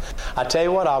meant. I tell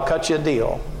you what, I'll cut you a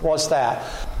deal. What's that?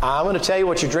 I'm going to tell you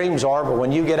what your dreams are, but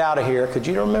when you get out of here, could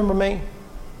you remember me?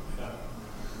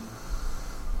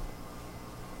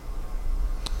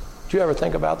 Do you ever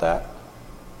think about that?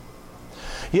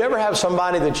 You ever have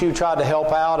somebody that you tried to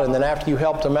help out, and then after you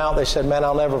helped them out, they said, man,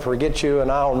 I'll never forget you,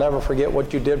 and I'll never forget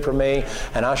what you did for me,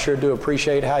 and I sure do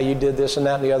appreciate how you did this and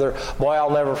that and the other. Boy, I'll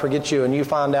never forget you. And you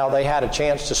find out they had a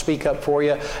chance to speak up for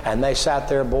you, and they sat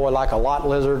there, boy, like a lot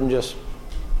lizard and just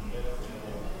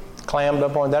clammed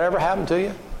up on you. That ever happened to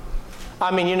you?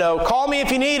 I mean, call me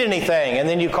if you need anything. And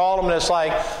then you call them, and it's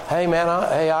like, hey, man,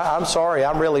 I'm sorry,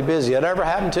 I'm really busy. That ever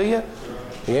happened to you?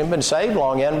 You haven't been saved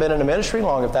long. You hadn't been in the ministry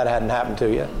long if that hadn't happened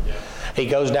to you. He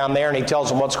goes down there and he tells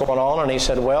them what's going on, and he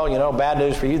said, well, bad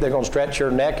news for you. They're going to stretch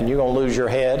your neck and you're going to lose your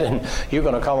head and you're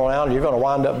going to come around and you're going to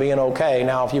wind up being okay.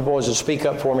 Now, if you boys would speak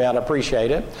up for me, I'd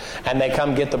appreciate it. And they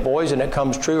come get the boys, and it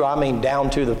comes true. I mean, down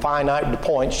to the finite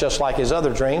points, just like his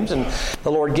other dreams. And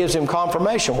the Lord gives him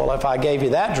confirmation. Well, if I gave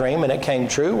you that dream and it came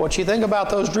true, what you think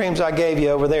about those dreams I gave you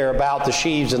over there about the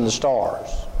sheaves and the stars?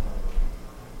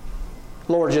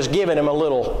 Lord just giving him a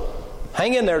little,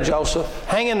 hang in there, Joseph.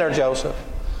 Hang in there, Joseph.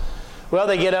 Well,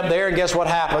 they get up there, and guess what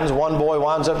happens? One boy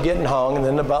winds up getting hung, and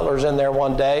then the butler's in there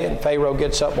one day, and Pharaoh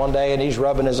gets up one day, and he's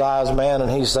rubbing his eyes, man,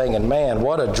 and he's thinking, man,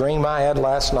 what a dream I had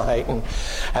last night.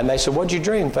 And they said, what'd you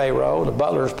dream, Pharaoh? The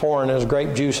butler's pouring his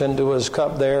grape juice into his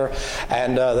cup there,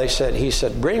 and he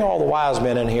said, bring all the wise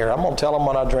men in here. I'm going to tell them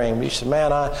what I dreamed. He said,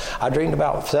 man, I dreamed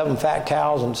about 7 fat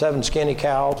cows and 7 skinny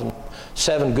cows and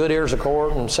 7 good ears of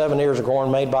corn and 7 ears of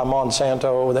corn made by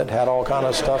Monsanto that had all kind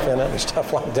of stuff in it and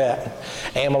stuff like that.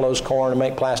 Amylose corn to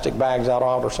make plastic bags out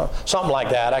of, or something like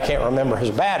that. I can't remember. His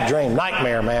bad dream,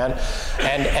 nightmare, man.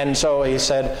 And so he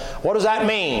said, what does that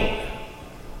mean?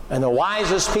 And the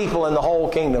wisest people in the whole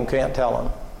kingdom can't tell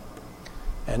him.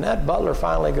 And that butler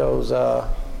finally goes,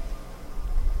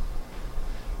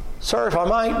 sir, if I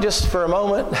might, just for a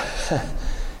moment,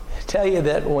 tell you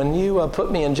that when you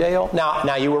put me in jail,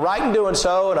 now you were right in doing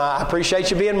so, and I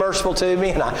appreciate you being merciful to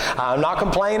me, and I'm not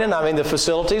complaining. I mean, the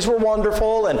facilities were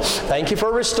wonderful, and thank you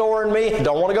for restoring me.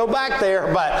 Don't want to go back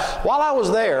there, but while I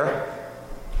was there,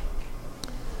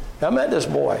 I met this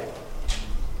boy,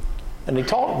 and he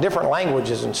talked different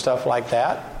languages and stuff like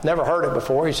that. Never heard it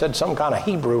before. He said some kind of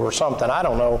Hebrew or something. I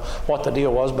don't know what the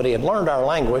deal was, but he had learned our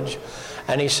language.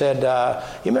 And he said,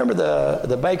 you remember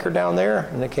the baker down there?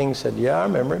 And the king said, yeah, I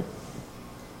remember him.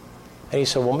 And he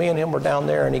said, well, me and him were down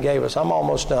there, and he gave us, I'm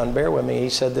almost done, bear with me. He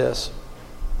said this.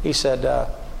 He said,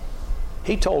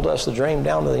 he told us the dream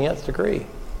down to the nth degree.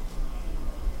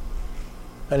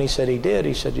 And he said, he did.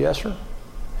 He said, yes, sir.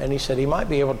 And he said, he might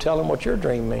be able to tell him what your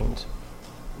dream means.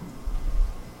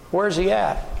 Where's he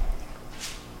at?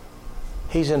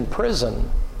 He's in prison.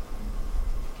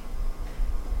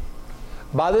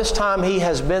 By this time, he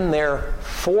has been there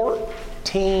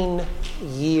 14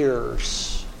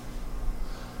 years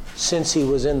since he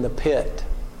was in the pit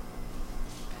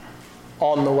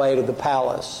on the way to the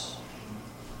palace.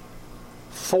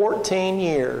 14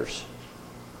 years.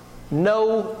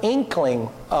 No inkling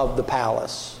of the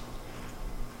palace.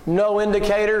 No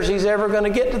indicators he's ever going to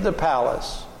get to the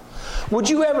palace. Would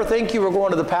you ever think you were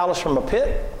going to the palace from a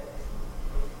pit?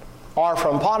 Or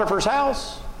from Potiphar's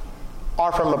house?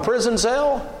 Or from a prison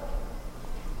cell?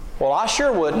 Well, I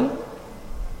sure wouldn't.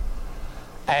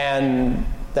 And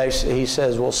he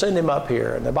says, well, send him up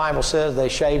here. And the Bible says they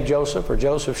shaved Joseph, or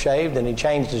Joseph shaved, and he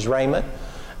changed his raiment.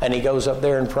 And he goes up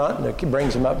there in front, and he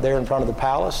brings him up there in front of the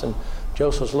palace. And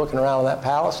Joseph's looking around in that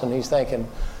palace, and he's thinking,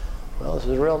 well, this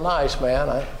is real nice,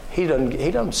 man. He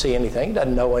doesn't see anything. He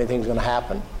doesn't know anything's going to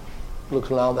happen. Looks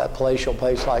around that palatial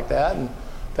place like that, and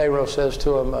Pharaoh says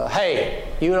to him, hey,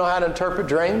 you know how to interpret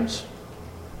dreams?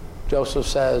 Joseph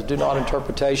says, do not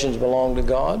interpretations belong to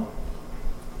God?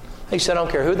 He said, I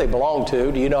don't care who they belong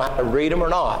to. Do you know how to read them or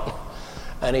not?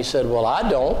 And he said, well, I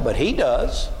don't, but he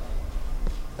does.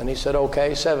 And he said,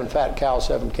 okay, 7 fat cows,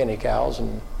 7 skinny cows,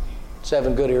 and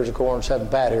 7 good ears of corn, 7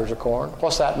 bad ears of corn.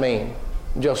 What's that mean?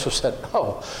 And Joseph said,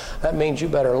 oh, that means you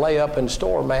better lay up in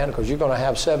store, man, because you're going to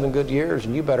have 7 good years,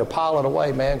 and you better pile it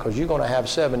away, man, because you're going to have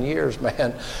 7 years,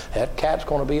 man. That cat's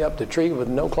going to be up the tree with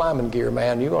no climbing gear,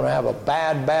 man. You're going to have a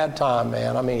bad, bad time,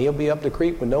 man. I mean, he'll be up the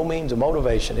creek with no means of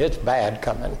motivation. It's bad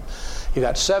coming. You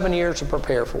got 7 years to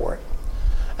prepare for it.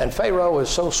 And Pharaoh is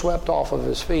so swept off of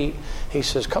his feet, he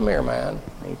says, come here, man.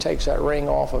 And he takes that ring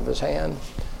off of his hand,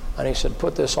 and he said,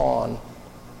 put this on.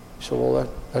 He said,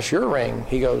 well, that's your ring.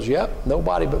 He goes, yep,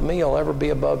 nobody but me will ever be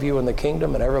above you in the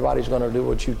kingdom, and everybody's going to do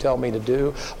what you tell me to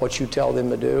do, what you tell them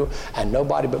to do, and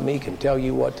nobody but me can tell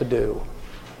you what to do.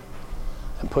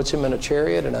 And puts him in a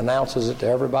chariot and announces it to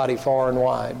everybody far and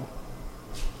wide.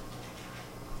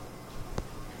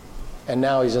 And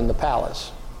now he's in the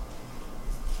palace.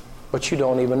 But you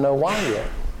don't even know why yet.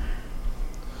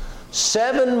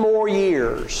 7 more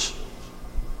years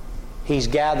he's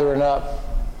gathering up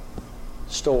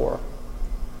store.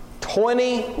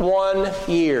 21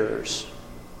 years.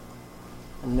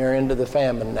 And they're into the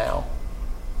famine now.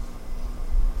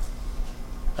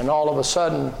 And all of a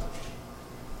sudden,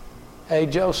 hey,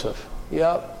 Joseph,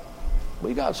 yep,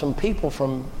 we got some people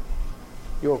from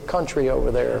your country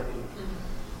over there.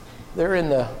 They're in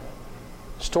the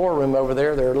storeroom over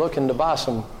there. They're looking to buy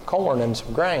some corn and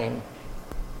some grain.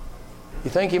 You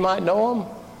think you might know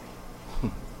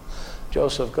them?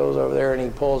 Joseph goes over there and he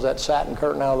pulls that satin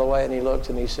curtain out of the way and he looks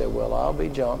and he said, well, I'll be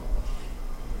jumped.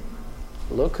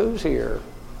 Look who's here.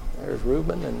 There's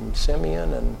Reuben and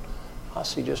Simeon, and I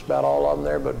see just about all of them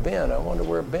there but Ben. I wonder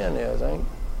where Ben is. He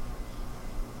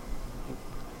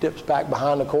dips back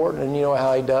behind the court, and you know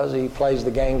how he does. He plays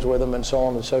the games with them and so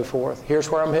on and so forth. Here's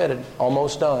where I'm headed.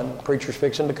 Almost done. Preacher's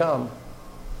fixing to come.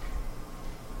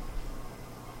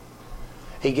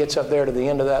 He gets up there to the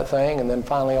end of that thing, and then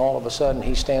finally all of a sudden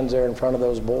he stands there in front of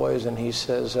those boys and he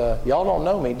says, y'all don't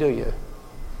know me, do you?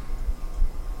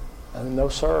 And no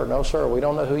sir, we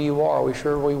don't know who you are.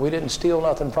 We didn't steal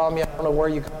nothing from you. I don't know where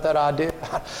you got that idea.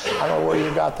 I don't know where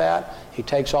you got that. He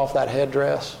takes off that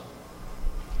headdress,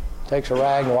 takes a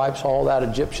rag and wipes all that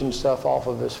Egyptian stuff off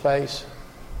of his face,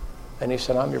 and he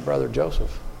said, I'm your brother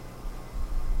Joseph.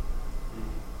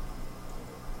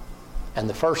 And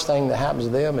the first thing that happens to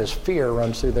them is fear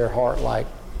runs through their heart. Like,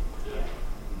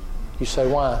 you say,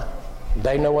 why?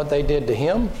 They know what they did to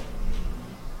him,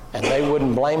 and they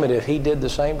wouldn't blame it if he did the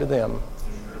same to them.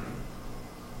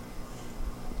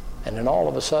 And then all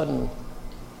of a sudden,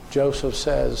 Joseph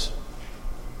says,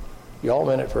 y'all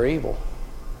meant it for evil.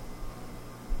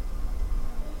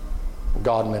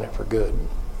 God meant it for good.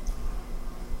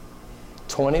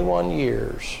 21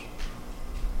 years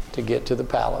to get to the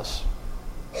palace.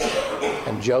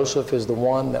 And Joseph is the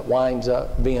one that winds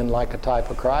up being like a type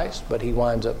of Christ, but he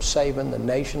winds up saving the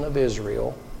nation of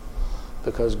Israel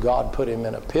because God put him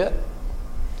in a pit,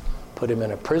 put him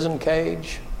in a prison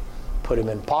cage, put him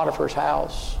in Potiphar's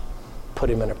house, put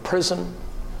him in a prison,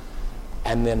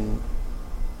 and then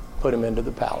put him into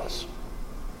the palace.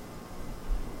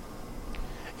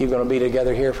 You're going to be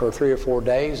together here for 3 or 4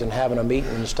 days and having a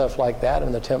meeting and stuff like that,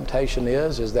 and the temptation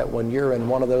is that when you're in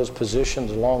one of those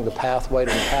positions along the pathway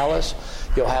to the palace,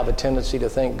 you'll have a tendency to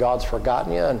think God's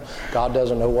forgotten you and God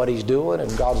doesn't know what he's doing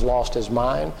and God's lost his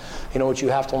mind. You know what you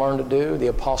have to learn to do? The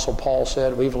Apostle Paul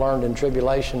said, we've learned in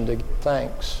tribulation to give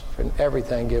thanks. For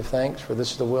everything give thanks, for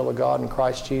this is the will of God in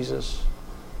Christ Jesus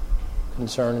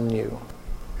concerning you.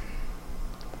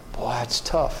 Boy, that's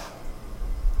tough.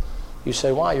 You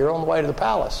say, why? You're on the way to the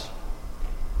palace.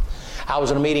 I was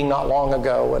in a meeting not long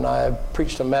ago, and I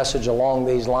preached a message along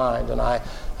these lines, and I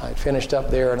finished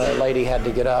up there, and a lady had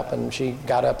to get up, and she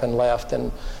got up and left.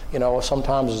 And, you know,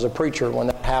 sometimes as a preacher, when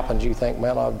that happens, you think,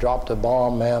 man, I've dropped a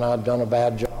bomb, man, I've done a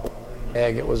bad job.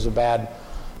 It was a bad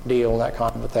deal and that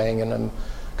kind of a thing, and I'm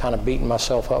kind of beating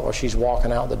myself up while she's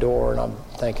walking out the door, and I'm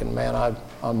thinking, man,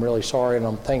 I'm really sorry, and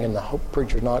I'm thinking the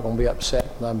preacher's not going to be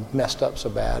upset, and I'm messed up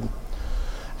so bad.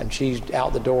 And she's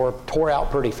out the door, tore out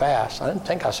pretty fast. I didn't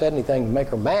think I said anything to make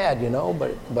her mad, you know,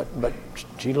 but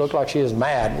she looked like she was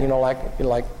mad, you know, like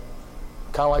kind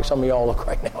of like some of y'all look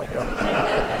right now, you know.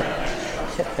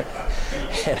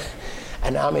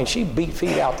 and I mean, she beat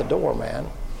feet out the door, man.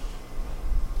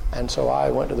 And so I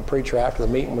went to the preacher after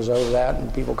the meeting was over that,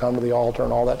 and people come to the altar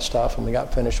and all that stuff, and we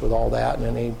got finished with all that, and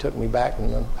then he took me back in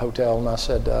the hotel, and I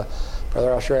said,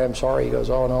 Brother, I sure am sorry. He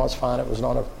goes, oh, no, it's fine. It was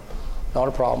not a. not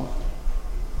a problem.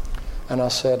 And I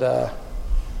said,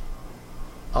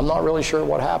 I'm not really sure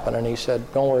what happened. And he said,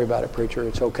 don't worry about it, preacher.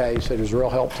 It's okay. He said, it was a real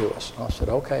help to us. I said,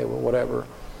 okay, well, whatever.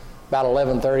 About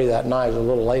 11:30 that night, it was a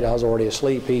little late. I was already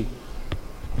asleep. He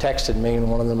texted me in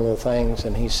one of them little things,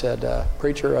 and he said,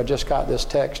 preacher, I just got this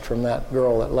text from that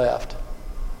girl that left.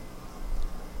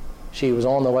 She was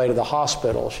on the way to the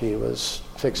hospital. She was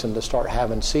fixing to start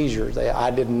having seizures. I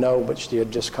didn't know, but she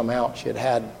had just come out. She had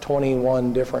had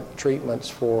 21 different treatments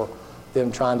for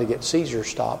them trying to get seizures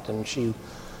stopped, and she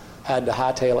had to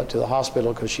hightail it to the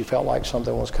hospital because she felt like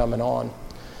something was coming on.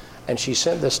 And she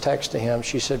sent this text to him.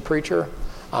 She said, preacher,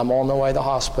 I'm on the way to the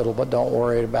hospital, but don't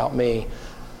worry about me.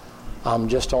 I'm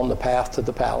just on the path to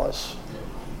the palace.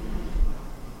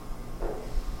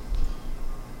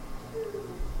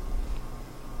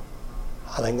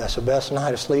 I think that's the best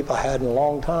night of sleep I had in a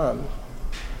long time.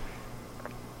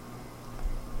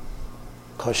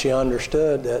 Because she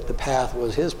understood that the path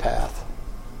was his path,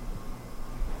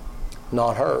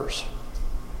 not hers.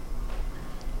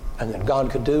 And that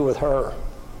God could do with her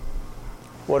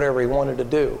whatever he wanted to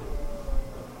do.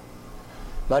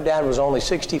 My dad was only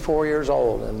 64 years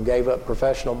old and gave up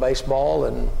professional baseball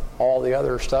and all the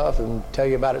other stuff, and tell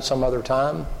you about it some other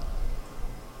time.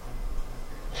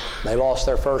 They lost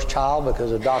their first child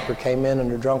because a doctor came in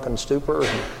a drunken stupor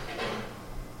and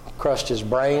crushed his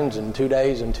brains, and 2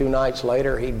 days and 2 nights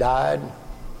later he died.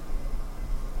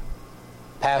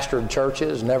 Pastored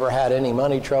churches, never had any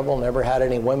money trouble, never had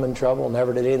any women trouble,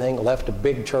 never did anything. Left a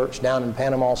big church down in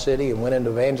Panama City and went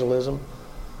into evangelism.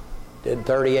 Did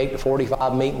 38 to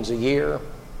 45 meetings a year.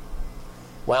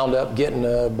 Wound up getting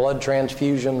a blood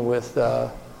transfusion with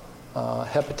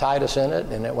hepatitis in it,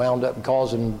 and it wound up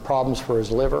causing problems for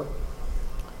his liver.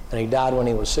 And he died when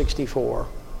he was 64.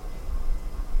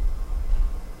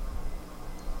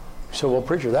 So, well,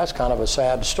 preacher, that's kind of a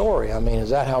sad story. I mean, is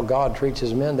that how God treats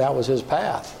his men? That was his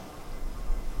path.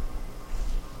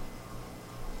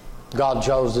 God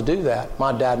chose to do that.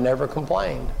 My dad never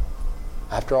complained.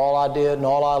 After all I did and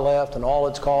all I left and all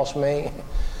it's cost me,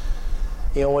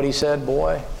 you know what he said,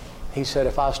 boy? He said,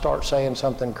 if I start saying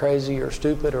something crazy or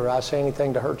stupid or I say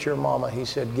anything to hurt your mama, he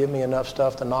said, give me enough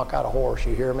stuff to knock out a horse,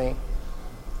 you hear me?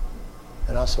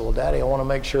 And I said, well, Daddy, I want to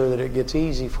make sure that it gets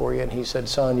easy for you. And he said,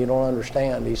 son, you don't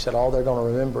understand. He said, all they're going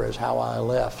to remember is how I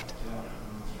left,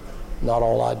 not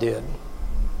all I did.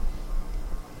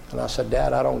 And I said,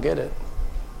 Dad, I don't get it.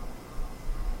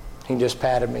 He just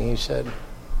patted me. He said,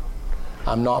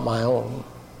 I'm not my own.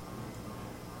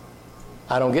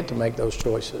 I don't get to make those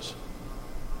choices.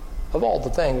 Of all the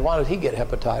things, why did he get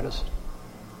hepatitis?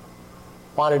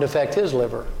 Why did it affect his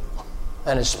liver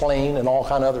and his spleen and all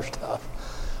kind of other stuff?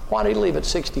 Why did he leave at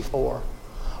 64?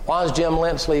 Why does Jim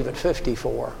Lentz leave at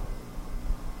 54?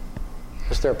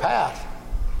 It's their path.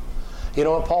 You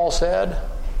know what Paul said?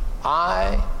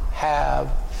 I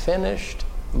have finished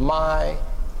my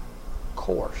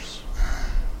course.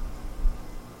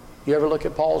 You ever look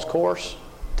at Paul's course?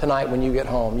 Tonight when you get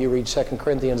home, you read 2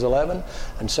 Corinthians 11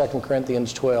 and 2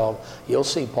 Corinthians 12. You'll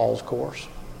see Paul's course.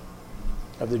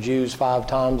 Of the Jews 5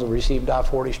 times received I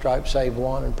 40 stripes, save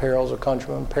one, and perils of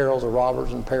countrymen, perils of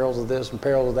robbers, and perils of this, and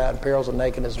perils of that, and perils of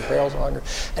nakedness, and perils of hunger,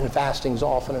 and fastings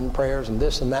often, and prayers, and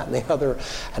this and that and the other,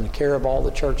 and the care of all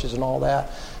the churches and all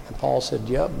that. And Paul said,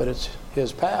 yep, but it's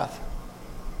his path.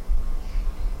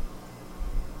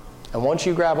 And once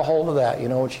you grab a hold of that, you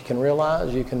know what you can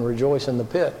realize? You can rejoice in the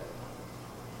pit,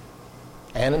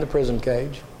 and in the prison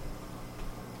cage,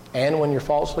 and when you're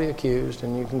falsely accused,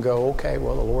 and you can go, okay,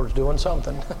 well, the Lord's doing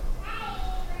something.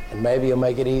 And maybe he'll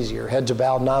make it easier. Heads are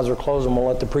bowed and eyes are closed, and we'll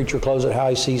let the preacher close it how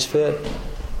he sees fit.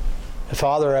 And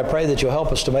Father, I pray that you'll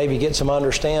help us to maybe get some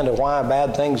understanding of why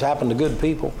bad things happen to good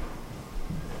people.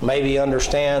 Maybe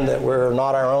understand that we're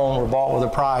not our own, we're bought with a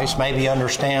price. Maybe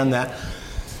understand that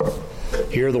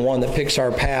you're the one that picks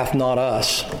our path, not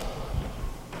us.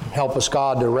 Help us,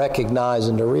 God, to recognize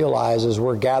and to realize as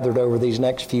we're gathered over these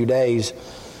next few days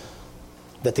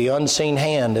that the unseen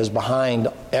hand is behind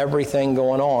everything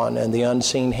going on, and the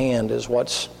unseen hand is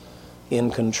what's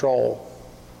in control.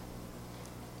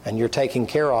 And you're taking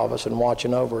care of us and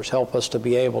watching over us. Help us to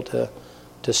be able to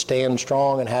stand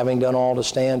strong, and having done all to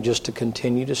stand, just to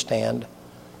continue to stand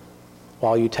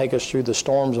while you take us through the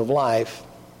storms of life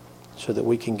so that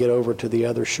we can get over to the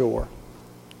other shore.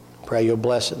 Pray you'll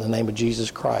bless it in the name of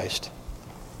Jesus Christ.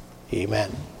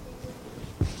 Amen.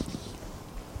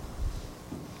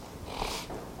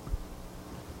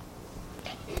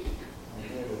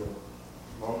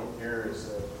 The moment here is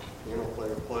that the piano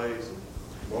player plays, and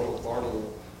Ronald Barney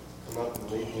will come up and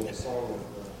lead me in a song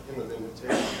of hymn of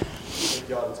invitation. I think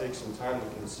you ought to take some time to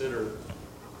consider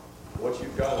what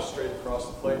you've got straight across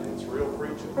the plate. It's real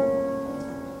preaching.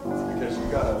 Because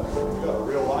you've got a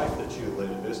real life that you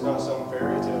live. It's not some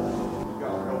fairy tale. You've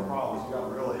got real problems. You've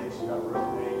got real aches. You've got real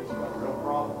pains. You've got real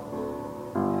problems.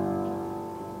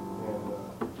 And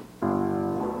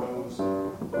Lord knows.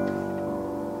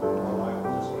 My wife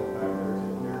just went back there to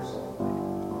hear something.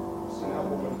 I've seen that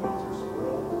woman go through some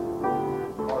real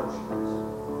hardships.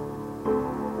 I've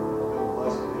been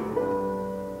blessed to be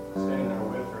standing there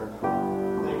with her.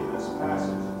 And I think of this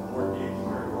passage that the Lord gave me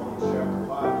here in Romans chapter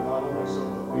 5, and not only so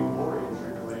that we glory in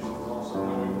tribulation, but also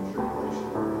knowing that tribulation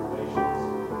brings patience,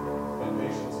 and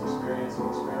patience experience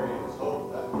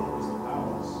hope. That hope is the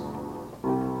palace.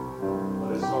 But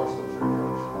it starts with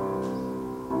tribulation.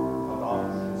 I've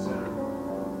often considered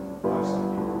why some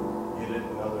people get it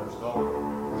and others don't.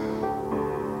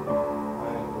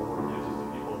 I think the Lord gives it to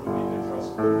people who He can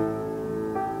trust. The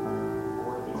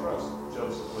Lord can trust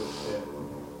Joseph with his head.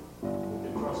 He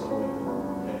can trust him with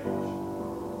the cage.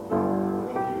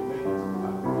 When he would make it to the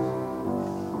palace.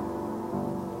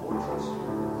 The Lord trusts you.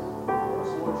 What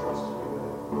does the Lord trust you with?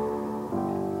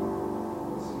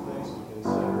 Some things to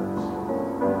consider.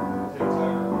 Take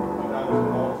time to go down to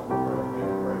the altar and pray.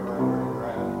 Maybe pray right where you're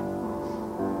at.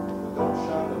 But don't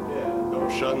shun the pit.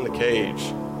 Don't shun the cage.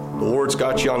 The Lord's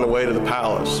got you on the way to the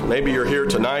palace. Maybe you're here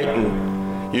tonight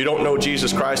and you don't know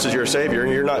Jesus Christ as your Savior,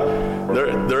 and you're not.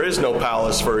 There is no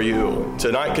palace for you.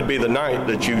 Tonight could be the night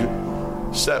that you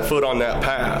set foot on that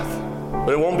path.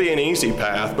 But it won't be an easy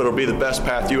path, but it'll be the best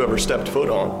path you ever stepped foot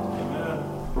on.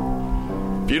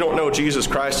 If you don't know Jesus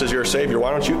Christ as your Savior,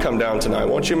 why don't you come down tonight?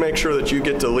 Why don't you make sure that you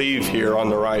get to leave here on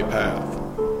the right path?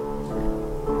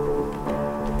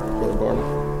 Brother Barney.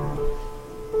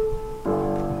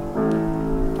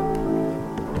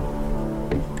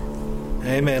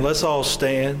 Amen. Let's all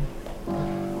stand.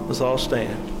 Let's all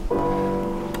stand.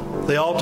 The altar.